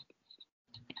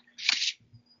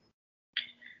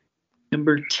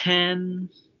 Number 10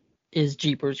 is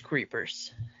Jeepers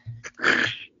Creepers.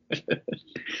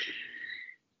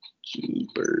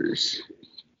 Jeepers.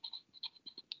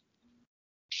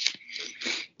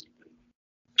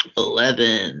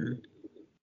 11.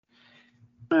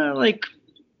 Like.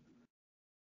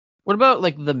 What about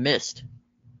like The Mist?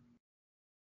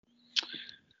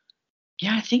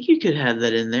 Yeah, I think you could have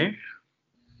that in there.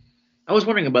 I was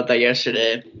wondering about that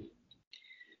yesterday.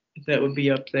 If that would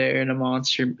be up there in a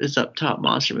monster, it's up top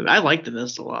monster movie. I like The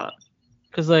Mist a lot.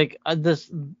 Cause like the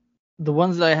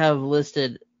ones that I have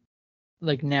listed,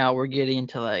 like now we're getting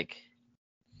into like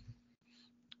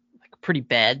pretty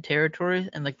bad territory,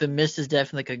 and like The Mist is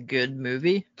definitely like a good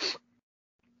movie.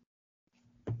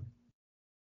 Have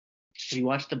you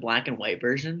watched the black and white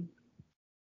version?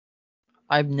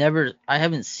 I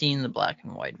haven't seen the black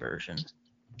and white version,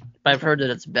 but I've heard that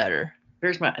it's better.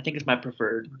 I think it's my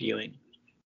preferred viewing.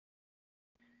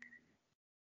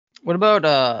 What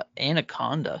about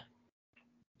Anaconda?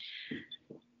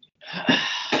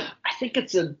 I think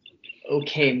it's a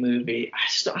okay movie. I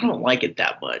don't like it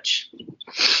that much.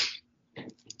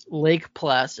 Lake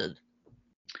Placid.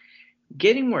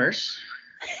 Getting worse.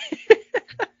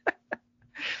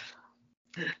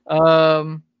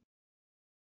 28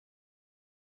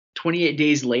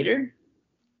 Days Later.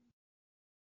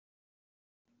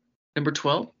 Number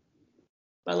 12.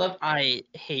 I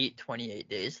hate 28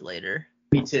 Days Later.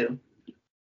 Me too.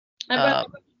 Hello.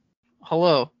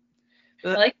 I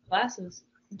like glasses.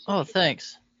 Oh,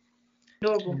 thanks.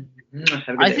 Adorable.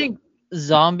 I think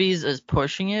Zombies is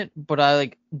pushing it, but I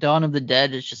like Dawn of the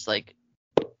Dead is just like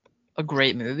a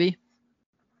great movie.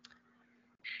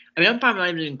 I mean, I'm fine not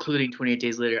even including 28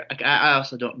 Days Later. I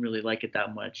also don't really like it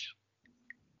that much.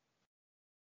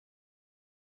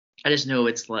 I just know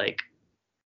it's like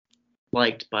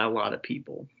liked by a lot of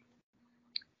people.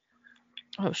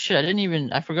 Oh shit,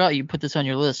 I forgot you put this on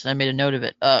your list and I made a note of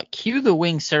it. Q the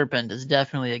Winged Serpent is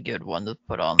definitely a good one to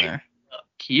put on there.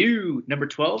 Q, number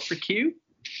 12 for Q?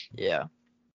 Yeah.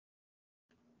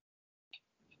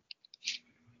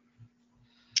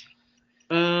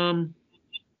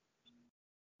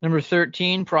 Number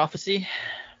 13, Prophecy.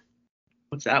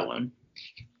 What's that one?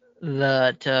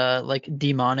 That like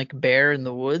demonic bear in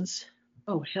the woods.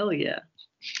 Oh hell yeah.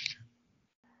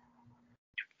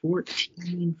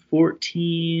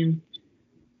 14.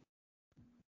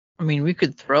 I mean, we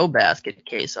could throw Basket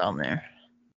Case on there.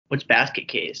 What's Basket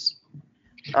Case?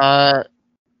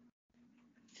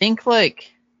 Think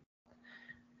like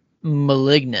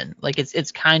Malignant. Like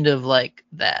it's kind of like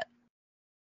that.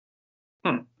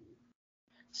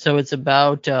 So it's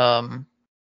about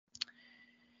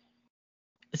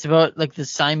like the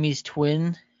Siamese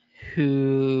twin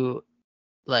who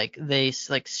like they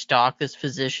like stalk this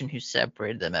physician who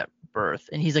separated them at birth,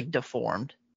 and he's like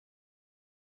deformed.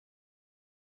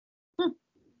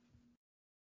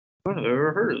 I've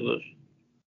never heard of this.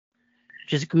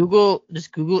 Just Google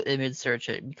image search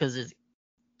it because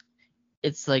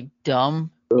it's like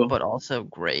dumb but also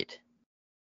great.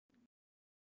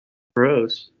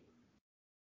 Gross.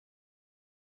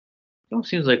 It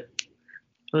seems like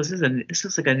this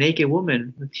is like a naked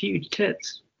woman with huge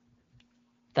tits.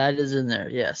 That is in there,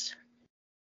 yes.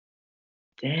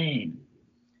 Dang.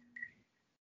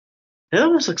 That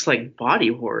almost looks like body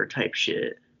horror type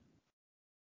shit.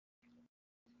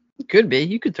 Could be.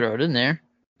 You could throw it in there.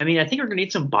 I mean, I think we're gonna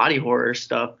need some body horror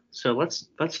stuff. So let's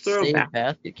throw Save back. a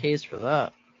basket case for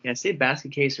that. Yeah, save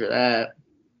basket case for that.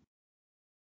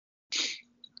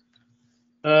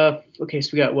 Okay, so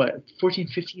we got what? 14,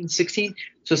 15, 16?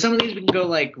 So some of these we can go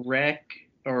like Wreck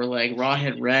or like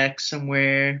Rawhead Rex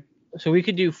somewhere. So we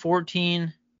could do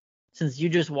 14, since you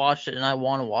just watched it and I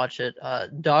want to watch it.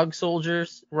 Dog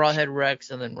Soldiers, Rawhead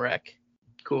Rex, and then Wreck.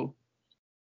 Cool.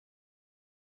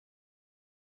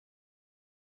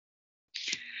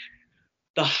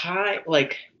 The high,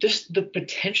 like, just the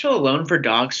potential alone for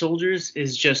Dog Soldiers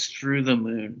is just through the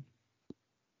moon.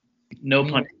 No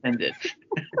pun intended.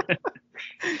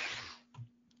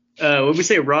 What we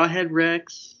say? Rawhead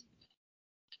Rex,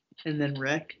 and then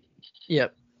Wreck.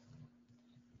 Yep.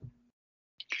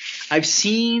 I've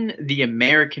seen the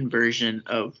American version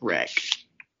of Wreck.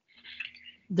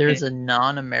 There's a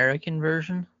non-American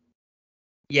version?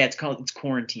 Yeah, it's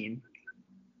Quarantine.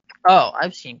 Oh,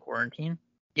 I've seen Quarantine.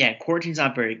 Yeah, Quarantine's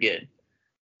not very good,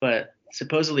 but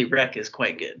supposedly Wreck is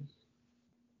quite good.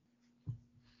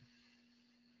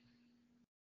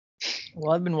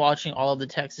 Well, I've been watching all of the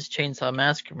Texas Chainsaw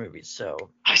Massacre movies, so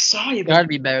I saw you. Gotta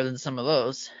be better than some of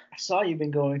those. I saw you've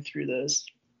been going through those.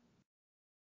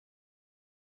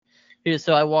 Yeah,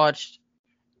 so I watched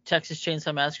Texas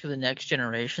Chainsaw Massacre: The Next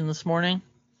Generation this morning.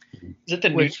 Is it the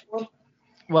newest one?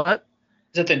 What?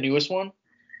 Is it the newest one?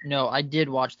 No, I did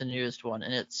watch the newest one,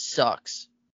 and it sucks.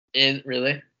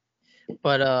 Really?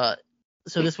 But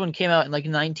so this one came out in like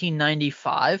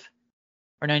 1995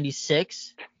 or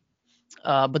 96.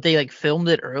 But they like filmed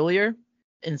it earlier,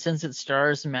 and since it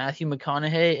stars Matthew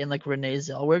McConaughey and like Renee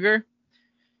Zellweger,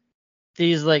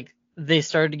 they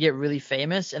started to get really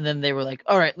famous, and then they were like,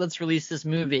 all right, let's release this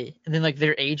movie. And then like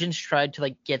their agents tried to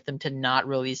like get them to not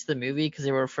release the movie because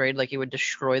they were afraid like it would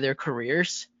destroy their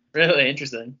careers. Really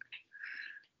interesting.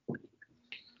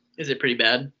 Is it pretty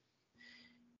bad?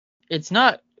 It's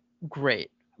not great,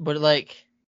 but like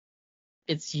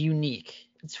it's unique.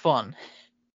 It's fun.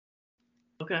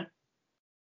 Okay.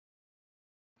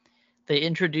 They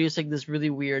introduce like this really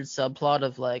weird subplot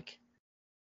of like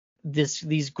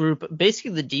these group,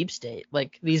 basically the deep state,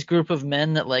 like these group of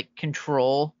men that like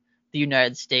control the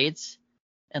United States,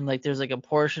 and like there's like a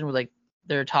portion where like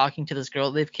they're talking to this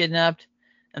girl they've kidnapped,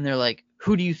 and they're like,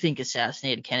 who do you think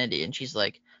assassinated Kennedy? And she's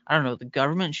like, I don't know, the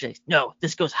government. And she's like, no,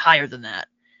 this goes higher than that.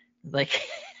 Like,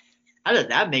 how did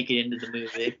that make it into the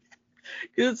movie?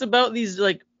 Because it's about these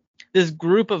like this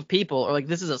group of people, or like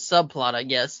this is a subplot, I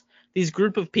guess. These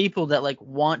group of people that like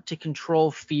want to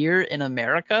control fear in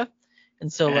America,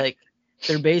 and so like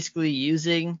they're basically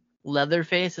using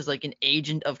Leatherface as like an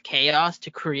agent of chaos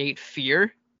to create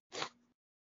fear.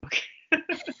 Okay.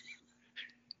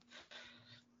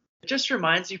 It just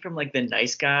reminds you from like The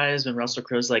Nice Guys when Russell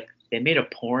Crowe's like, they made a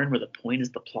porn where the point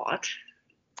is the plot.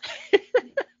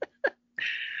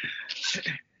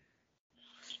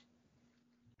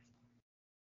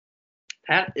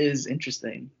 That is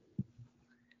interesting.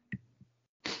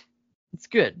 It's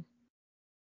good.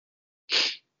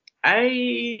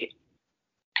 I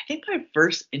think my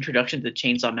first introduction to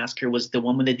Chainsaw Massacre was the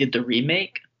one when they did the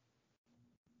remake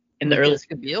in the early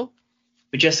Jessica Biel.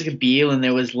 With Jessica Biel, and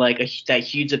there was like that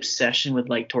huge obsession with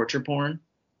like torture porn.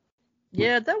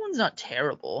 Yeah, that one's not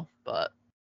terrible, but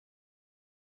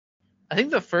I think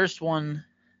the first one.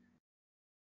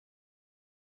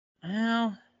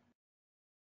 Well,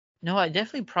 no, I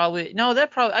definitely probably no.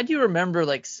 That probably I do remember.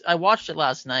 Like I watched it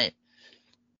last night.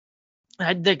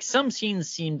 Like some scenes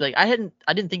seemed like I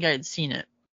didn't think I had seen it,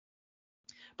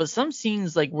 but some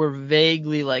scenes like were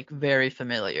vaguely like very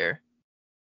familiar,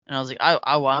 and I was like,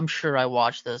 I'm sure I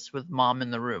watched this with mom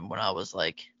in the room when I was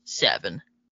like 7.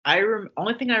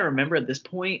 Only thing I remember at this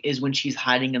point is when she's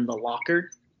hiding in the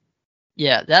locker.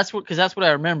 Yeah, that's what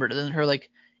I remembered. And then her like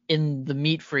in the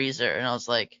meat freezer, and I was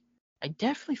like, I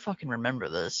definitely fucking remember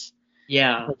this.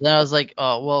 Yeah. But then I was like,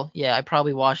 oh well, yeah, I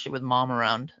probably watched it with mom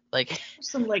around. Like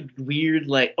some like weird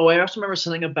like I also remember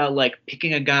something about like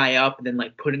picking a guy up and then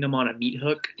like putting him on a meat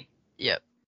hook. Yep.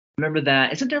 Remember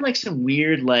that? Isn't there like some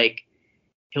weird like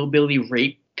hillbilly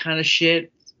rape kind of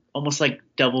shit? Almost like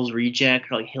Devil's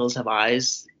Reject or like Hills Have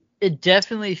Eyes. It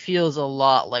definitely feels a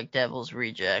lot like Devil's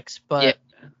Rejects, but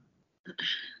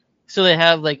so they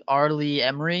have like Arlie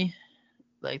Emery,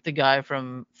 like the guy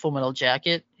from Full Metal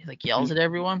Jacket, he like yells at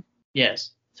everyone.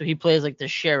 Yes. So he plays like the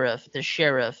sheriff,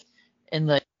 and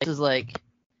like this is like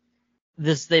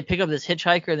this. They pick up this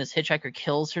hitchhiker, and this hitchhiker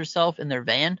kills herself in their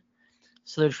van.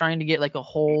 So they're trying to get like a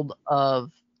hold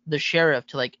of the sheriff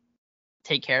to like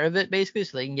take care of it, basically,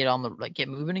 so they can get on the like get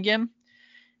moving again.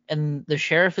 And the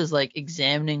sheriff is like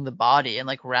examining the body and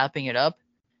like wrapping it up,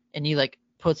 and he like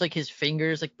puts like his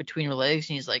fingers like between her legs,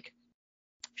 and he's like,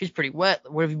 "She's pretty wet.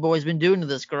 What have you boys been doing to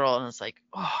this girl?" And it's like,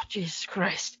 oh Jesus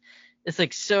Christ, it's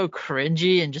like so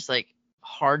cringy and just like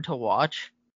hard to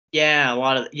watch. Yeah,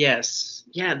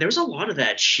 there was a lot of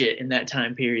that shit in that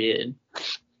time period.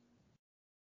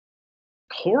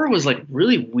 Horror was like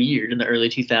really weird in the early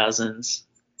 2000s.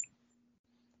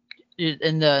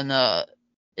 And then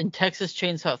in Texas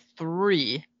Chainsaw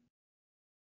 3,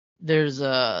 there's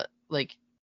like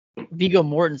Viggo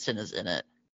Mortensen is in it.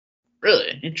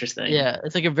 Really interesting. Yeah,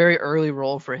 it's like a very early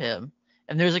role for him.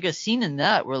 And there's like a scene in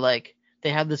that where like they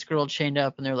have this girl chained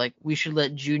up, and they're like, we should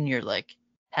let Junior like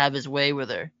have his way with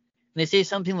her. And they say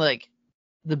something like,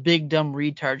 the big dumb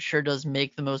retard sure does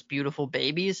make the most beautiful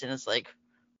babies, and it's like,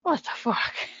 what the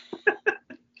fuck?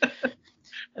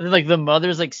 And then like the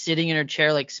mother's like sitting in her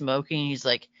chair like smoking, and he's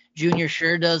like, Junior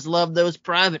sure does love those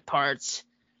private parts.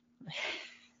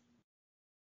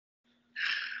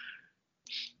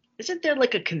 Isn't there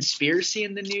like a conspiracy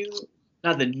in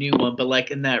not the new one, but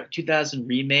like in that 2000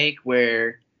 remake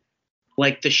where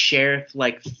like the sheriff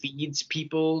like feeds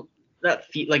people, not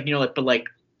feed like, you know, like, but like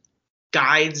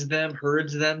guides them,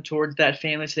 herds them towards that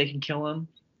family so they can kill him?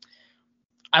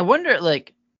 I wonder,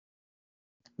 like,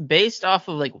 based off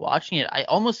of like watching it, I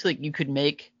almost feel like you could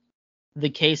make the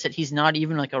case that he's not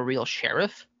even like a real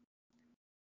sheriff,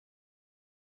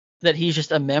 that he's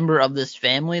just a member of this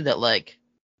family that like,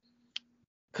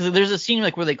 because there's a scene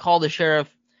like where they call the sheriff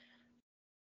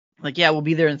like, yeah, we'll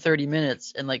be there in 30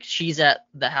 minutes, and like she's at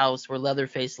the house where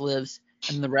Leatherface lives,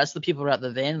 and the rest of the people are at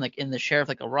the van, like, and the sheriff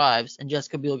like arrives, and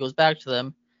Jessica Biel goes back to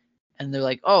them, and they're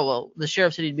like, oh well, the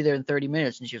sheriff said he'd be there in 30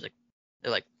 minutes, and she was like,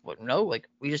 they're like, what? No, like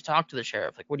we just talked to the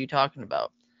sheriff, like what are you talking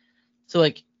about? So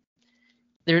like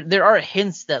there are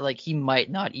hints that like he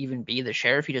might not even be the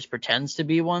sheriff, he just pretends to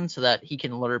be one so that he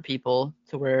can lure people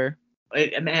to where. I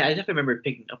definitely remember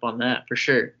picking up on that for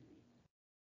sure.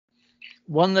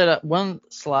 One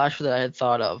slasher that I had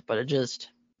thought of, but it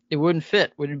wouldn't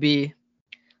fit, would it be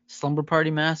Slumber Party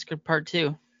Massacre Part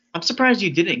 2? I'm surprised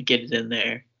you didn't get it in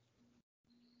there.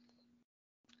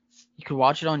 You could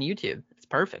watch it on YouTube. It's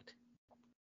perfect.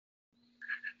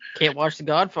 Can't watch The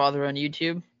Godfather on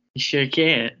YouTube. You sure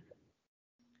can't.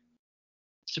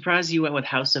 Surprised you went with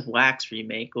House of Wax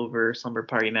remake over Slumber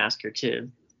Party Massacre 2.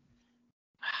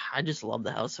 I just love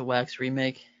the House of Wax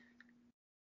remake.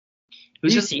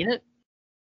 Have you seen it?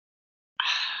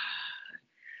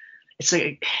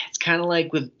 It's kind of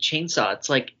like with Chainsaw. It's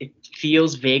like it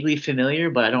feels vaguely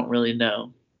familiar, but I don't really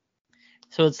know.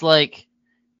 So it's like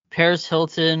Paris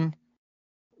Hilton,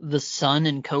 the son,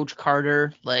 and Coach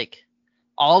Carter, like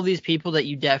all these people that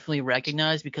you definitely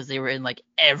recognize because they were in like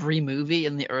every movie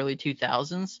in the early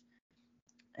 2000s.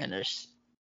 And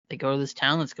they go to this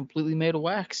town that's completely made of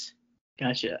wax.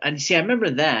 Gotcha. And see, I remember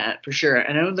that for sure.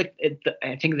 And I know, like,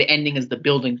 I think the ending is the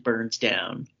building burns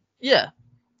down. Yeah.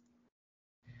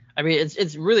 I mean,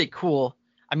 it's really cool.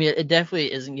 I mean, it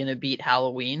definitely isn't gonna beat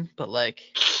Halloween, but like.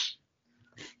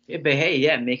 Yeah, but hey,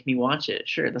 yeah, make me watch it.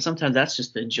 Sure. Sometimes that's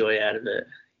just the joy out of it.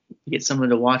 You get someone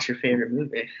to watch your favorite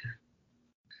movie.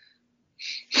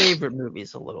 Favorite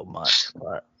movie's a little much,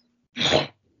 but. I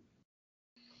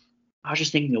was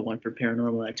just thinking of one for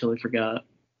paranormal. I totally forgot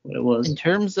what it was. In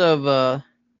terms of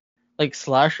like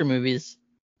slasher movies,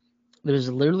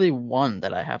 there's literally one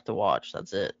that I have to watch.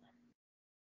 That's it.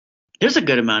 There's a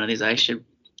good amount of these that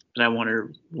I want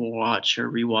to watch or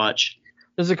rewatch.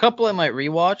 There's a couple I might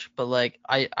rewatch, but like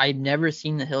I've never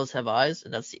seen The Hills Have Eyes,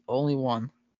 and that's the only one.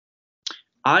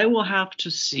 I will have to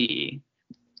see,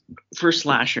 for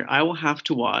slasher, I will have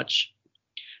to watch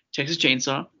Texas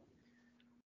Chainsaw.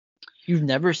 You've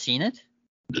never seen it?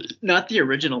 Not the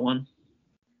original one.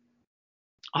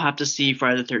 I'll have to see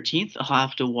Friday the 13th. I'll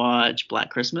have to watch Black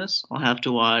Christmas. I don't have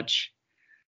to watch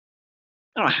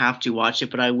it,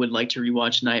 but I would like to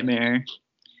rewatch Nightmare.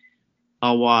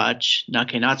 I'll watch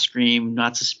not Scream,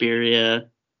 not Suspiria.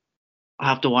 I'll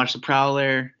have to watch The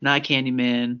Prowler, not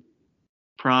Candyman,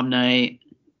 Prom Night.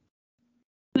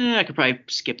 I could probably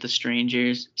skip The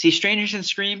Strangers. See, Strangers and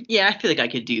Scream? Yeah, I feel like I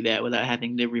could do that without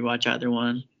having to rewatch either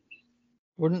one.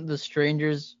 Wouldn't The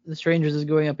Strangers is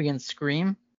going up against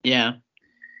Scream? Yeah.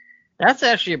 That's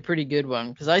actually a pretty good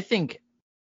one, because I think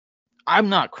I'm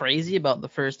not crazy about the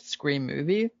first Scream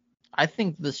movie. I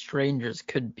think The Strangers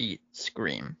could beat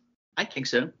Scream. I think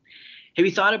so. Have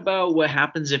you thought about what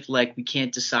happens if, like, we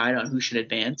can't decide on who should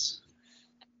advance?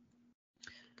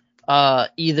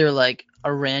 Either like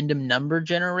a random number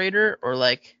generator or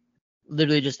like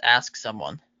literally just ask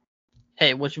someone,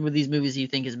 hey, which of these movies do you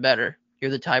think is better?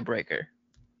 You're the tiebreaker.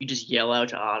 You just yell out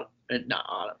to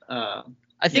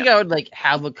I think I would like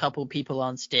have a couple people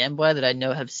on standby that I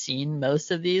know have seen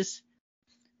most of these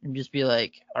and just be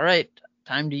like, all right,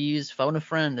 time to use phone a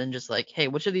friend and just like, hey,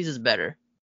 which of these is better?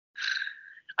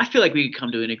 I feel like we could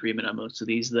come to an agreement on most of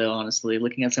these, though, honestly,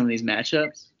 looking at some of these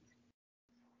matchups.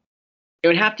 It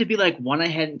would have to be like one I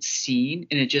hadn't seen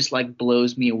and it just like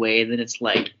blows me away. Then it's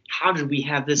like, how did we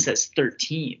have this as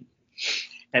 13?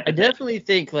 I definitely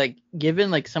think like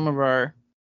given like some of our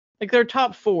like their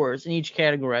top fours in each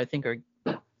category I think are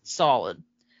solid.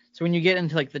 So when you get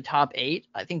into like the top 8,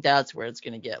 I think that's where it's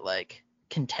gonna get like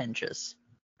contentious.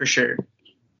 For sure.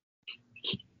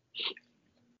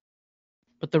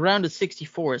 But the round of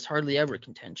 64 is hardly ever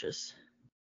contentious.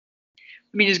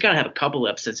 I mean, he's got to have a couple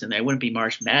upsets in there. It wouldn't be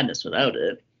March Madness without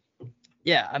it.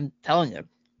 Yeah, I'm telling you.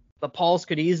 The Pulse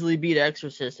could easily beat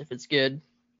Exorcist if it's good.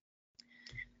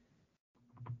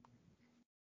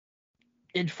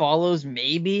 It Follows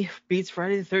maybe beats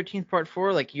Friday the 13th Part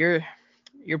 4. Like you're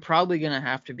probably going to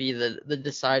have to be the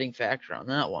deciding factor on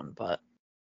that one, but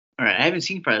all right, I haven't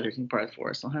seen Friday the 13th Part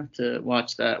 4, so I'll have to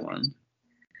watch that one.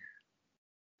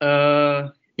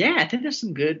 Yeah, I think there's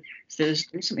some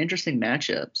interesting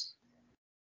matchups.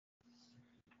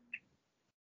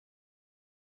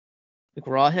 Like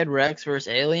Rawhead Rex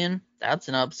versus Alien, that's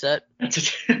an upset.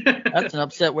 That's an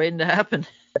upset waiting to happen.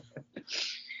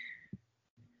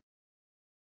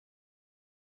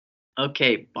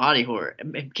 Okay, body horror.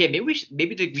 Okay, maybe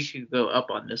we should go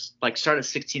up on this. Like start at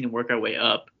 16 and work our way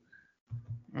up.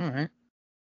 All right.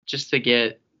 Just to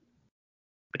get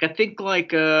like I think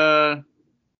like so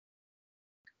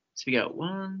we got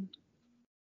 1,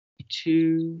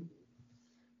 2.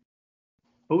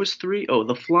 What was 3? Oh,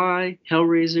 The Fly,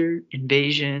 Hellraiser,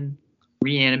 Invasion,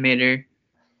 Reanimator.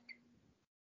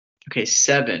 Okay,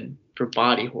 7 for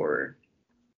body horror.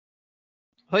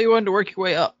 I thought you wanted to work your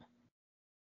way up.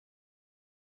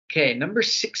 Okay, number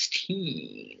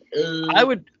 16. I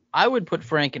would put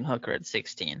Frankenhooker at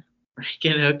 16.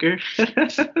 Frankenhooker.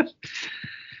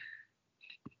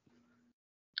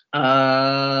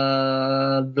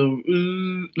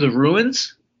 The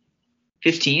Ruins,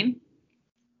 15.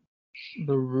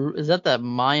 Is that that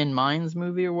Mayan Mines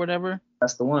movie or whatever?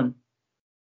 That's the one.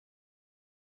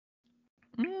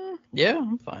 Yeah,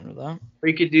 I'm fine with that. Or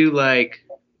you could do like,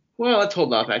 well, let's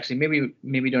hold off actually.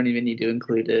 Maybe don't even need to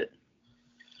include it.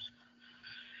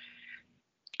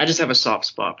 I just have a soft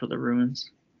spot for the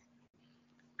Ruins.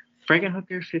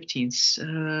 Frankenhooker, 15.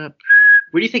 Where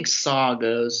do you think Saw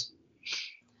goes?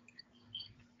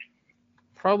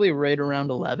 Probably right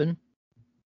around 11.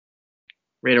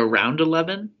 Right around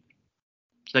 11?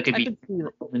 So that could be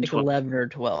like 11 or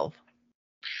 12.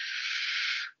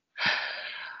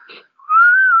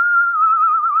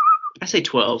 I say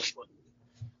 12.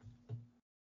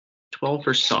 12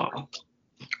 for Saw. What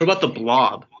about The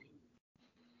Blob?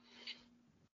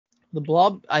 The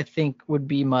Blob, I think, would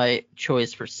be my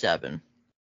choice for 7.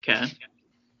 Okay.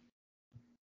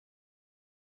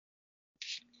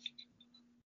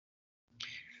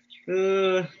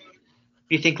 You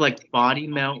think like Body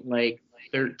Melt, like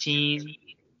 13,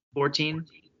 14?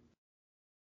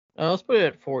 Let's put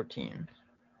it at 14.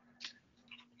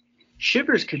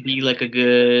 Shivers could be like a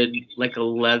good, like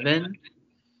 11.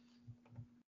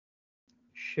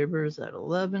 Shivers at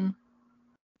 11.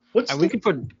 We could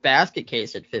put Basket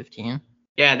Case at 15.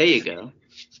 Yeah, there you go.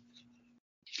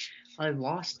 I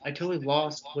totally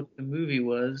lost what the movie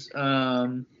was.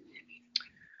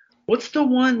 What's the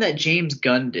one that James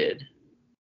Gunn did?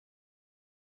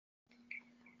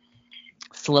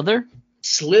 Slither?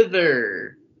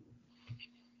 Slither.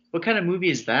 What kind of movie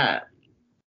is that?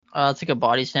 It's like a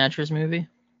Body Snatchers movie.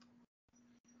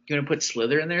 You want to put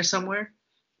Slither in there somewhere?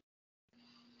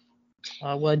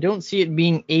 Well, I don't see it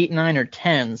being 8, 9, or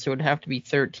 10, so it'd have to be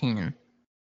 13.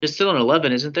 There's still an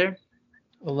 11, isn't there?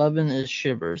 11 is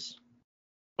Shivers.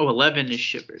 Oh, 11 is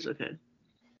Shivers. Okay.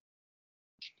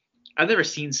 I've never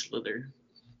seen Slither.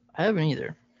 I haven't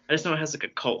either. I just know it has like a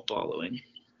cult following.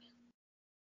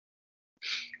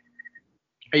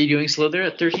 Are you doing Slither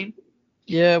at 13?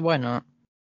 Yeah, why not?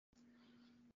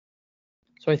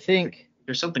 So I think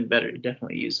there's something better.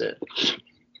 Definitely use it.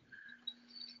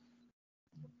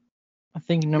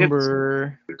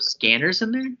 number Scanners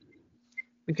in there?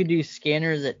 we could do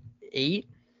Scanners at 8.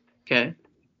 Okay.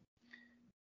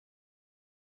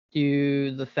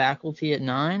 Do The Faculty at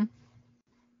 9.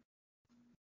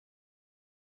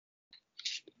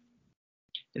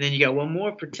 And then you got one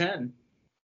more for 10.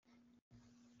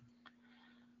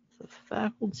 The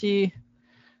Faculty.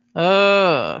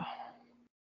 I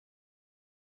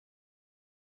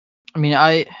mean,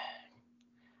 I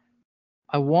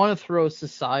want to throw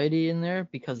Society in there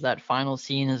because that final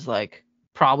scene is like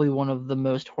probably one of the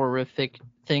most horrific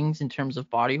things in terms of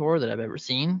body horror that I've ever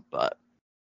seen. But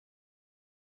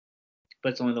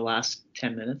it's only the last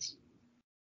 10 minutes.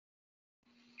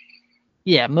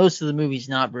 Yeah, most of the movie's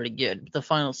not very good, but the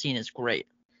final scene is great.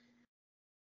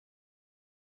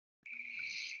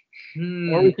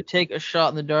 Or we could take a shot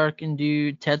in the dark and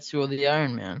do Tetsuo the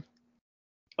Iron Man.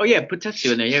 Oh yeah, put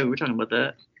Tetsuo in there. Yeah, we were talking about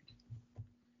that.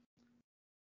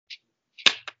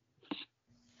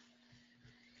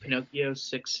 Pinocchio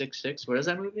 666. What is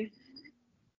that movie?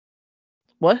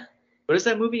 What? What is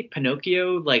that movie?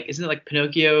 Pinocchio? Like, isn't it like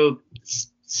Pinocchio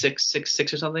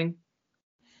 666 or something?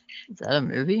 Is that a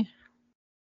movie?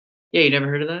 Yeah, you never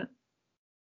heard of that?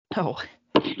 No.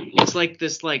 It's like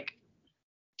this, like,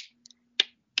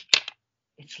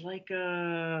 it's like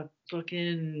a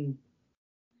fucking,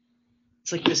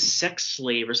 it's like this sex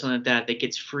slave or something like that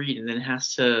gets freed and then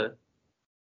has to,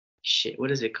 shit, what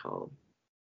is it called?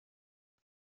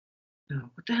 No,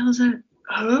 what the hell is that?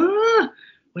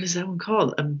 What is that one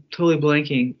called? I'm totally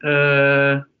blanking.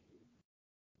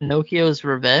 Pinocchio's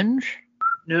Revenge?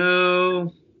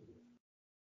 No.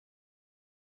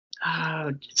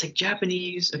 It's like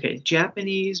Japanese. Okay,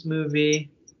 Japanese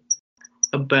movie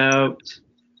about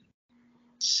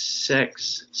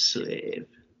sex slave.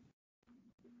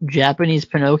 Japanese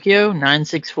Pinocchio?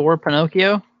 964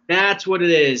 Pinocchio? That's what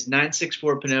it is.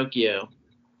 964 Pinocchio.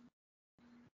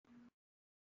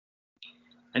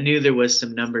 I knew there was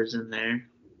some numbers in there.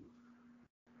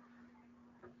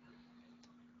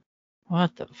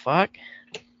 What the fuck?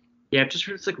 Yeah, I've just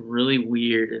heard it's like really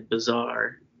weird and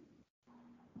bizarre.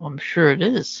 Well, I'm sure it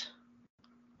is.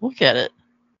 Look at it.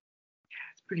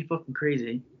 Yeah, it's pretty fucking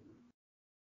crazy.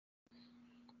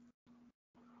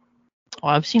 Oh,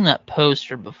 I've seen that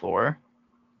poster before.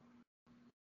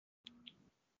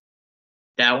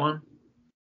 That one?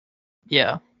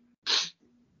 Yeah.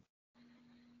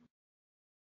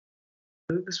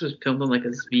 I think this was filmed on like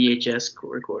a VHS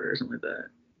recorder or something like that.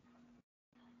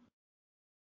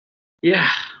 Yeah,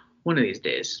 one of these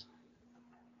days.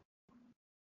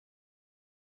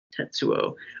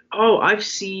 Tetsuo. Oh, I've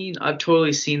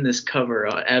totally seen this cover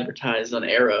advertised on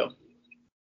Arrow.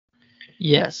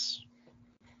 Yes.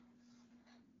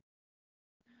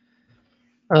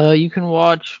 You can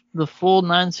watch the full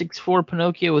 964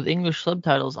 Pinocchio with English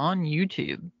subtitles on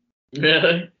YouTube.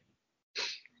 Really?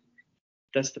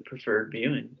 That's the preferred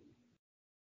viewing.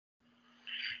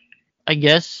 I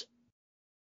guess.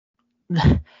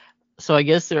 So I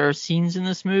guess there are scenes in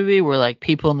this movie where like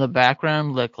people in the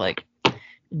background look like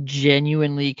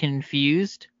genuinely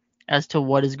confused as to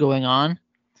what is going on,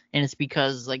 and it's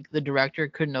because like the director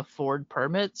couldn't afford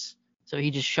permits, so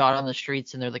he just shot on the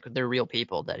streets and they're real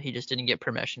people that he just didn't get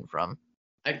permission from.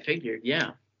 I figured,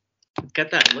 yeah. It's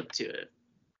got that look to it.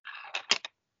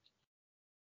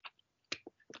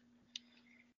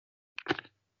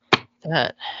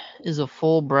 That is a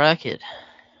full bracket.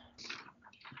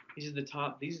 These are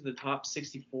the top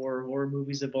 64 horror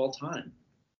movies of all time.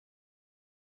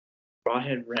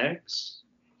 Rawhead Rex,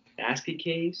 Basket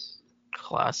Case.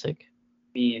 Classic.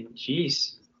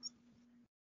 Jeez.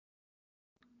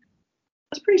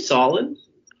 That's pretty solid.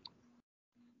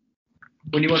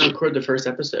 When do you want to record the first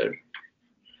episode?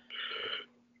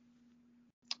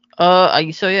 I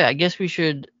guess we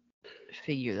should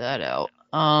figure that out.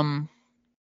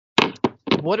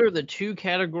 What are the 2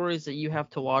 categories that you have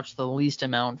to watch the least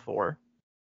amount for?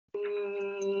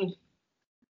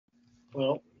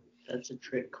 Well, that's a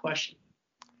trick question.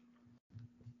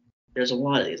 There's a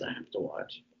lot of these I have to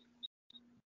watch.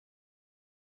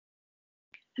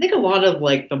 I think a lot of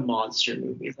like the monster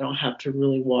movies I don't have to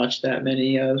really watch that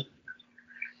many of.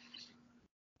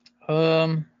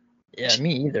 Yeah,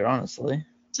 me either, honestly.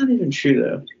 It's not even true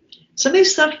though. Some of the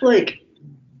stuff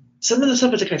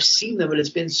is like I've seen them, but it's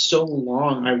been so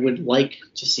long I would like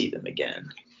to see them again.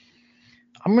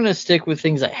 I'm gonna stick with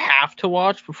things I have to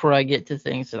watch before I get to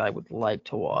things that I would like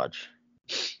to watch.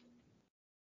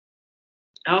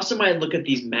 I also might look at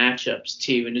these matchups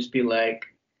too and just be like,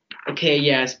 okay,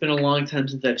 yeah, it's been a long time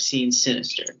since I've seen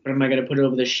Sinister, but am I gonna put it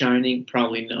over The Shining?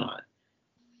 Probably not.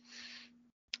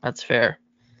 That's fair.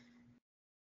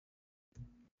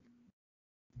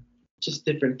 Just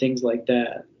different things like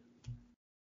that.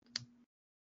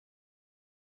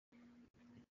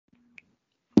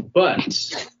 But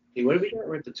hey, what do we got?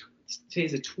 We're at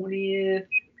today's the 20th.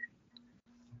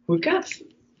 We've got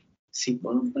see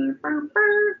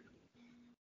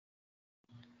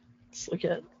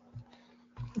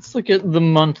Let's look at the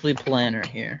monthly planner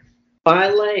here. by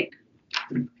like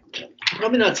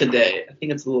probably not today. I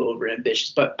think it's a little over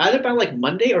ambitious, but either by like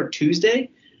Monday or Tuesday,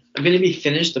 I'm gonna be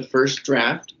finished the first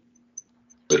draft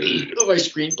of my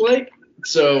screenplay.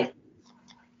 So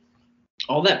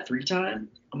all that free time,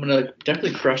 I'm gonna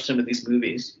definitely crush some of these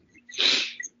movies.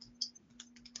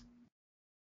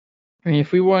 I mean,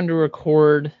 if we wanted to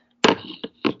record,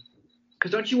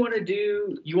 Because don't you want to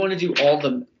do all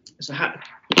the so how?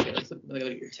 Okay, let's look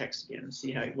at your text again and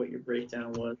see what your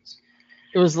breakdown was.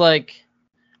 it was like,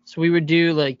 so we would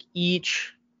do like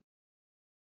each,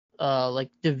 like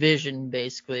division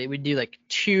basically. We'd do like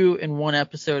 2 in one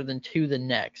episode, then 2 the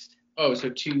next. Oh, so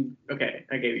 2. Okay,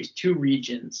 I gave you 2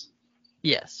 regions.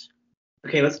 Yes.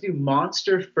 Okay, let's do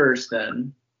Monster first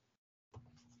then.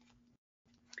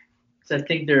 Because I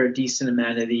think there are a decent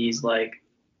amount of these, like,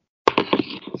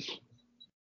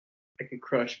 I could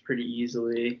crush pretty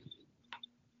easily.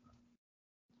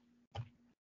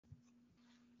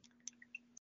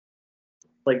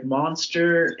 Like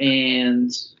Monster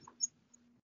and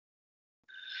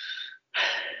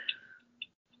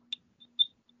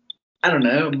I don't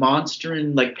know, Monster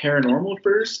and like Paranormal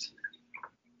first.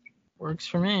 Works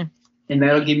for me. And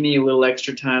that'll give me a little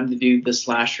extra time to do the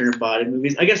slasher and body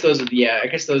movies. I guess those are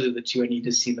the 2 I need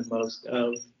to see the most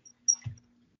of.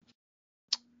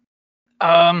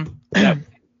 Yeah.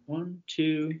 1,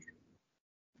 2.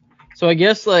 So I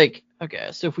guess like, okay,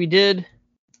 so if we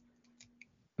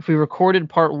recorded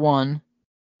part 1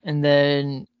 and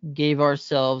then gave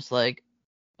ourselves like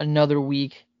another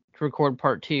week to record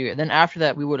part 2, and then after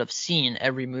that we would have seen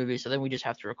every movie, so then we just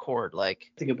have to record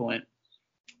like. That's a good point.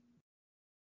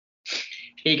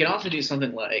 You can also do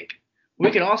something like,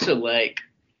 we can also like,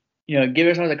 give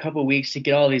ourselves a couple weeks to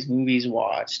get all these movies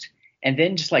watched, and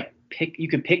then just like you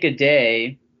could pick a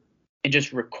day and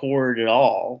just record it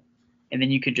all, and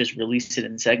then you could just release it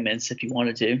in segments if you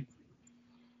wanted to.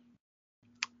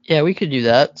 Yeah, we could do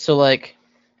that. So like,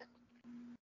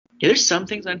 yeah, there's some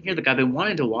things on here that I've been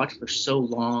wanting to watch for so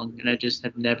long, and I just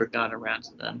have never gotten around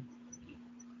to them.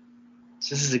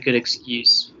 So this is a good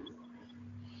excuse.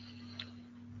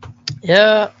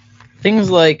 yeah, things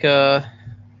like let's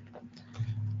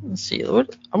see,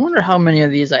 I wonder how many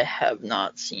of these I have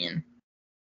not seen.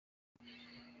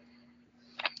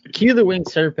 Q the Winged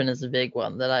Serpent is a big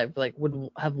one that I've like would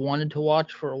have wanted to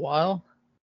watch for a while.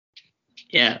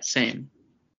 Yeah, same.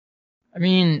 I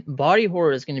mean, body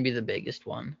horror is going to be the biggest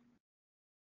one.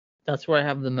 That's where I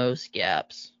have the most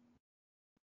gaps.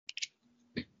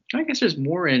 I guess there's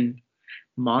more in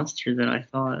Monster than I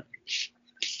thought.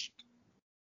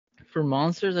 For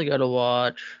monsters, I gotta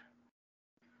watch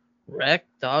Wreck,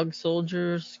 Dog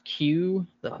Soldiers, Q,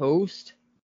 The Host.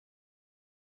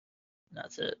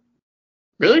 That's it.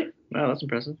 Really? Wow, that's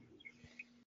impressive.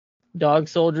 Dog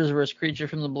Soldiers vs. Creature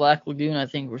from the Black Lagoon. I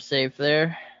think we're safe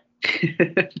there.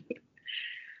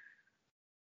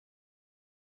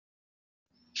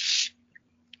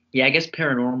 Yeah, I guess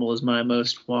Paranormal is my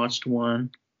most watched one.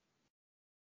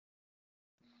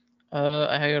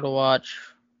 I gotta watch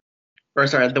Or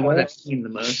sorry, the one I've seen the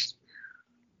most.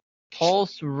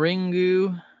 Pulse,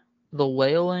 Ringu, The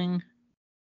Wailing,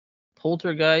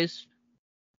 Poltergeist.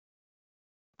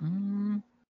 Oh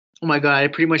my god, I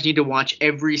pretty much need to watch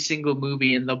every single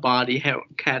movie in the body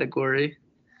category.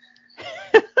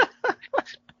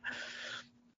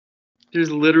 There's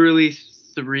literally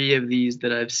 3 of these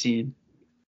that I've seen.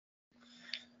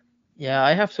 Yeah,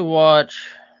 I have to watch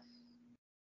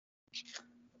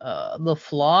The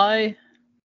Fly,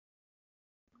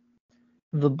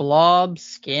 The Blob,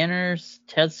 Scanners,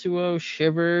 Tetsuo,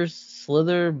 Shivers,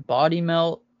 Slither, Body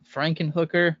Melt,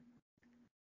 Frankenhooker.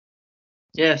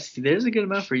 Yes, there's a good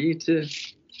amount for you too.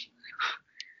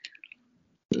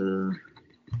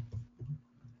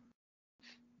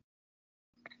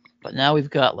 But now we've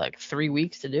got like 3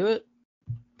 weeks to do it.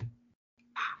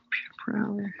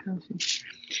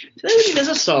 There's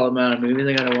a solid amount of movies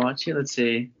I gotta watch here. Let's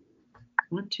see.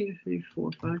 1, 2, 3,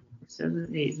 4, 5,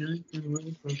 7, 8, 9, 10,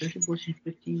 11, 12, 13, 14,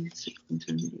 15, 16,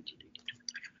 17, 18, 19.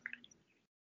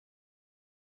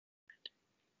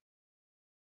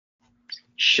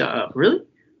 Shut up. Really?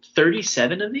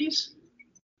 37 of these?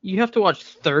 You have to watch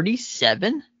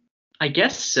 37? I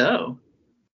guess so.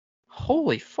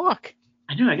 Holy fuck.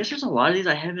 I know. I guess there's a lot of these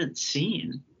I haven't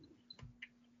seen.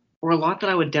 or a lot that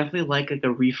I would definitely like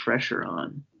a refresher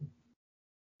on.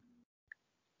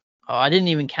 Oh, I didn't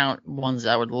even count ones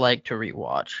I would like to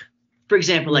rewatch. For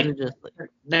example, These like are just like,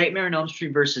 Nightmare on Elm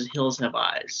Street versus Hills Have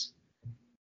Eyes.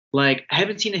 Like, I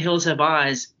haven't seen The Hills Have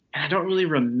Eyes, and I don't really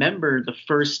remember the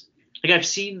first. Like, I've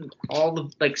seen all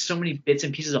of, like, so many bits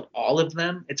and pieces of all of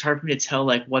them. It's hard for me to tell,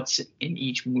 like, what's in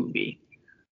each movie.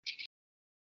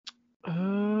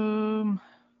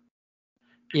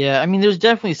 yeah, I mean, there's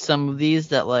definitely some of these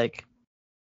that, like,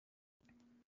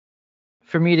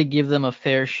 for me to give them a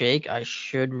fair shake, I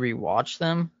should rewatch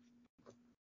them.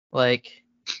 Like,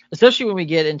 especially when we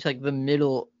get into, like, the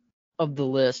middle of the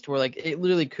list where, like, it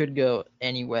literally could go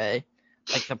any way.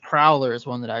 Like, The Prowler is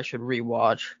one that I should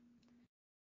rewatch.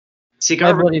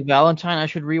 My Bloody Valentine I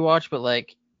should rewatch, but,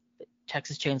 like,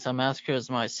 Texas Chainsaw Massacre is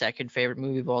my second favorite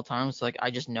movie of all time, so, like,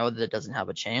 I just know that it doesn't have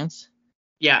a chance.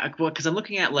 Yeah, well, because I'm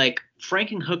looking at, like,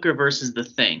 Frankenhooker versus The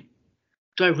Thing.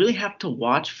 Do I really have to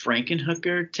watch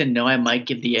Frankenhooker to know I might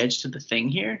give the edge to The Thing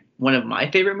here? One of my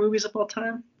favorite movies of all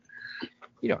time?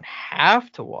 You don't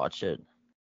have to watch it.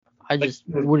 I just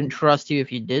wouldn't trust you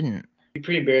if you didn't. It'd be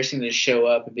pretty embarrassing to show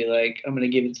up and be like, I'm going to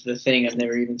give it to The Thing. I've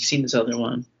never even seen this other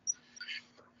one.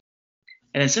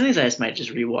 And then some of these I just might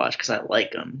just rewatch because I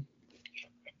like them.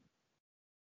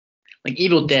 Like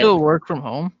Evil Dead. Still work from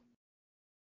home?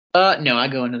 No, I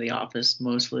go into the office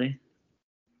mostly.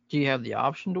 Do you have the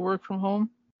option to work from home?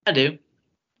 I do.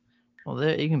 Well,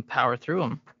 there you can power through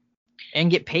them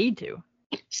and get paid to.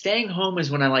 Staying home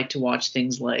is when I like to watch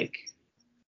things like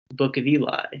Book of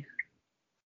Eli.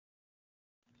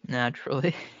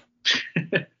 Naturally.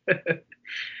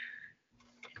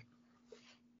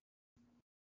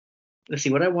 Let's see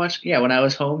what I watched. Yeah, when I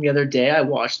was home the other day, I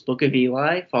watched Book of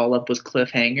Eli, followed up with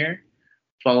Cliffhanger,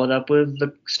 followed up with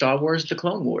the Star Wars: The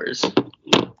Clone Wars.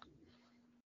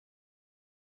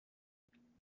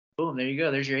 Boom, there you go.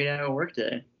 There's your 8-hour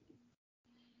workday.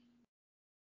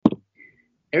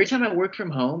 Every time I work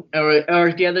from home,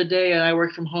 or the other day I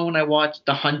worked from home and I watched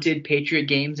The Hunted, Patriot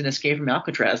Games, and Escape from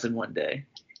Alcatraz in one day.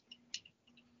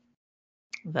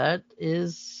 That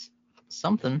is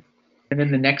something. And then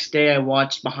the next day I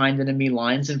watched Behind Enemy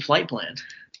Lines and Flight Plan.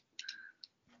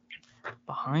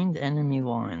 Behind Enemy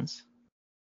Lines.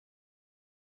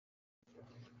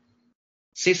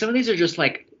 See, some of these are just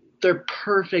like, they're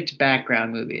perfect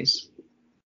background movies.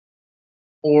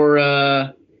 Or,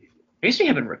 I guess we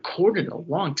haven't recorded in a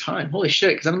long time. Holy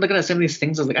shit, because I'm looking at some of these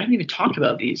things, I was like, I haven't even talked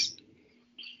about these.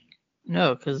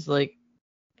 No, because, like,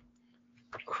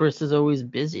 Chris is always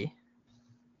busy.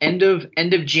 End of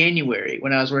January,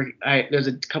 when I was working, there's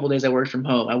a couple days I worked from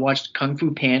home. I watched Kung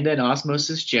Fu Panda and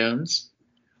Osmosis Jones.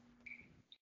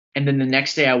 And then the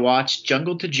next day I watched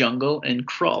Jungle to Jungle and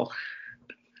Krull.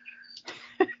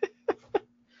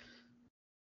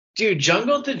 Dude,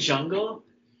 Jungle to Jungle,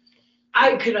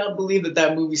 I could not believe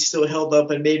that movie still held up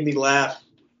and made me laugh.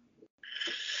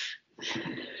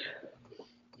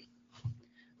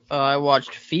 I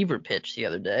watched Fever Pitch the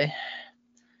other day.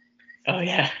 Oh,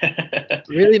 yeah.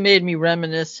 Really made me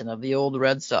reminiscent of the old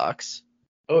Red Sox.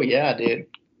 Oh, yeah, dude.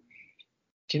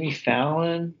 Jimmy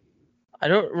Fallon. I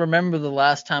don't remember the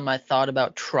last time I thought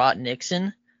about Trot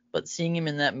Nixon, but seeing him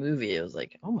in that movie, I was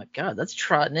like, oh my God, that's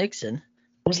Trot Nixon.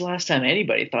 When was the last time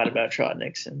anybody thought about Trot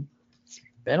Nixon? It's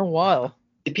been a while.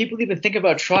 Did people even think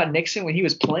about Trot Nixon when he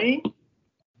was playing?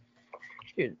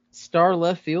 Dude, star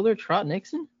left fielder, Trot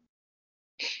Nixon?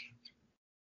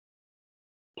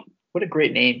 What a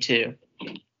great name, too.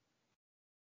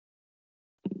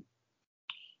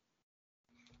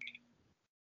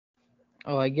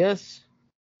 Oh, I guess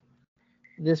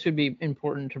this would be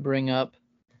important to bring up.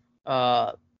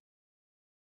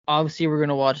 Obviously, we're going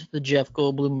to watch the Jeff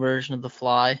Goldblum version of The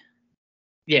Fly.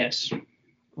 Yes.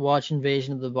 Watch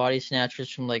Invasion of the Body Snatchers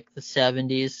from, like, the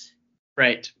 70s.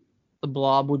 Right. The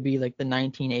Blob would be, like, the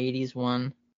 1980s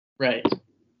one. Right.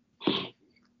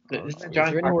 Is there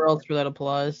anywhere else where that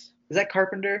applies? Is that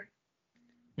Carpenter?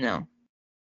 No.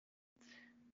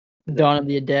 Dawn of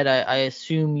the Dead, I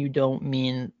assume you don't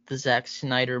mean the Zack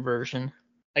Snyder version.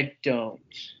 I don't.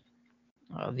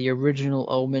 The original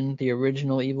Omen, the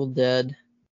original Evil Dead.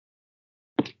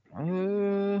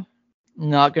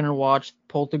 Not gonna watch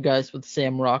Poltergeist with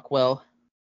Sam Rockwell.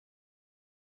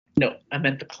 No, I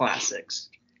meant the classics.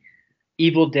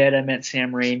 Evil Dead, I meant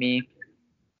Sam Raimi.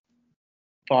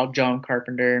 John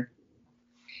Carpenter.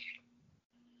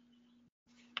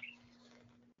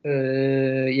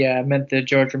 Yeah, I meant the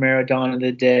George Romero Dawn of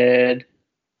the Dead.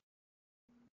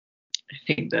 I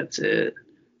think that's it.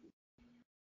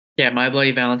 Yeah, My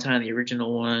Bloody Valentine, the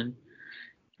original one.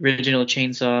 Original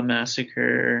Chainsaw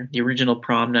Massacre. The original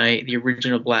Prom Night. The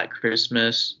original Black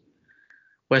Christmas.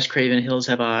 Wes Craven, Hills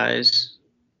Have Eyes.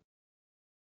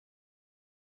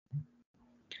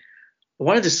 I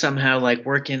wanted to somehow like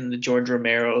work in the George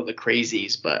Romero, The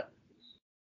Crazies, but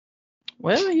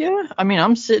Well, yeah. I mean,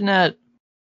 I'm sitting at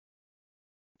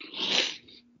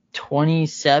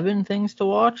 27 things to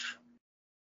watch.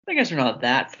 I guess we're not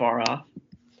that far off.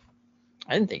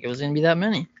 I didn't think it was going to be that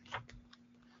many.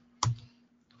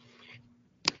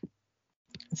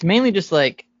 It's mainly just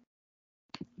like,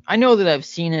 I know that I've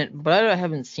seen it, but I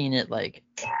haven't seen it like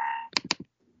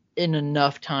in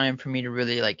enough time for me to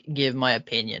really like give my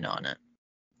opinion on it.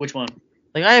 Which one?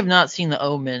 Like, I have not seen The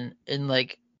Omen in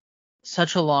like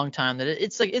such a long time that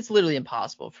it's like it's literally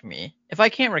impossible for me. If I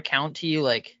can't recount to you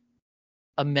like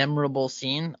a memorable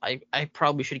scene, I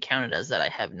probably should count it as that I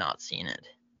have not seen it.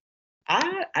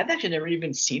 I've actually never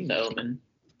even seen The Omen.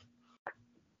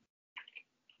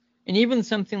 And even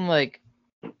something like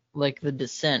The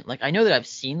Descent, like I know that I've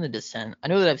seen The Descent. I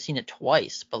know that I've seen it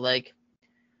twice, but like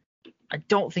I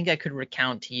don't think I could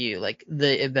recount to you like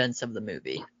the events of the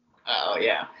movie. Oh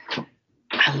yeah,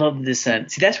 I love The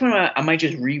Descent. See, that's when I might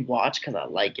just rewatch because I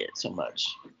like it so much.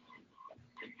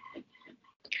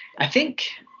 I think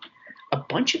a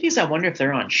bunch of these, I wonder if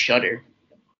they're on Shudder.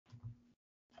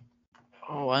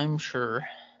 Oh, I'm sure.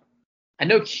 I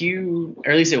know Q,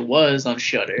 or at least it was on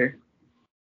Shudder.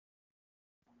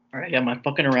 All right, I got my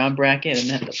fucking around bracket, and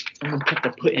then I'm gonna have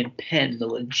to put in pen the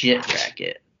legit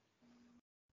bracket.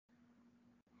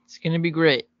 It's gonna be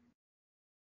great.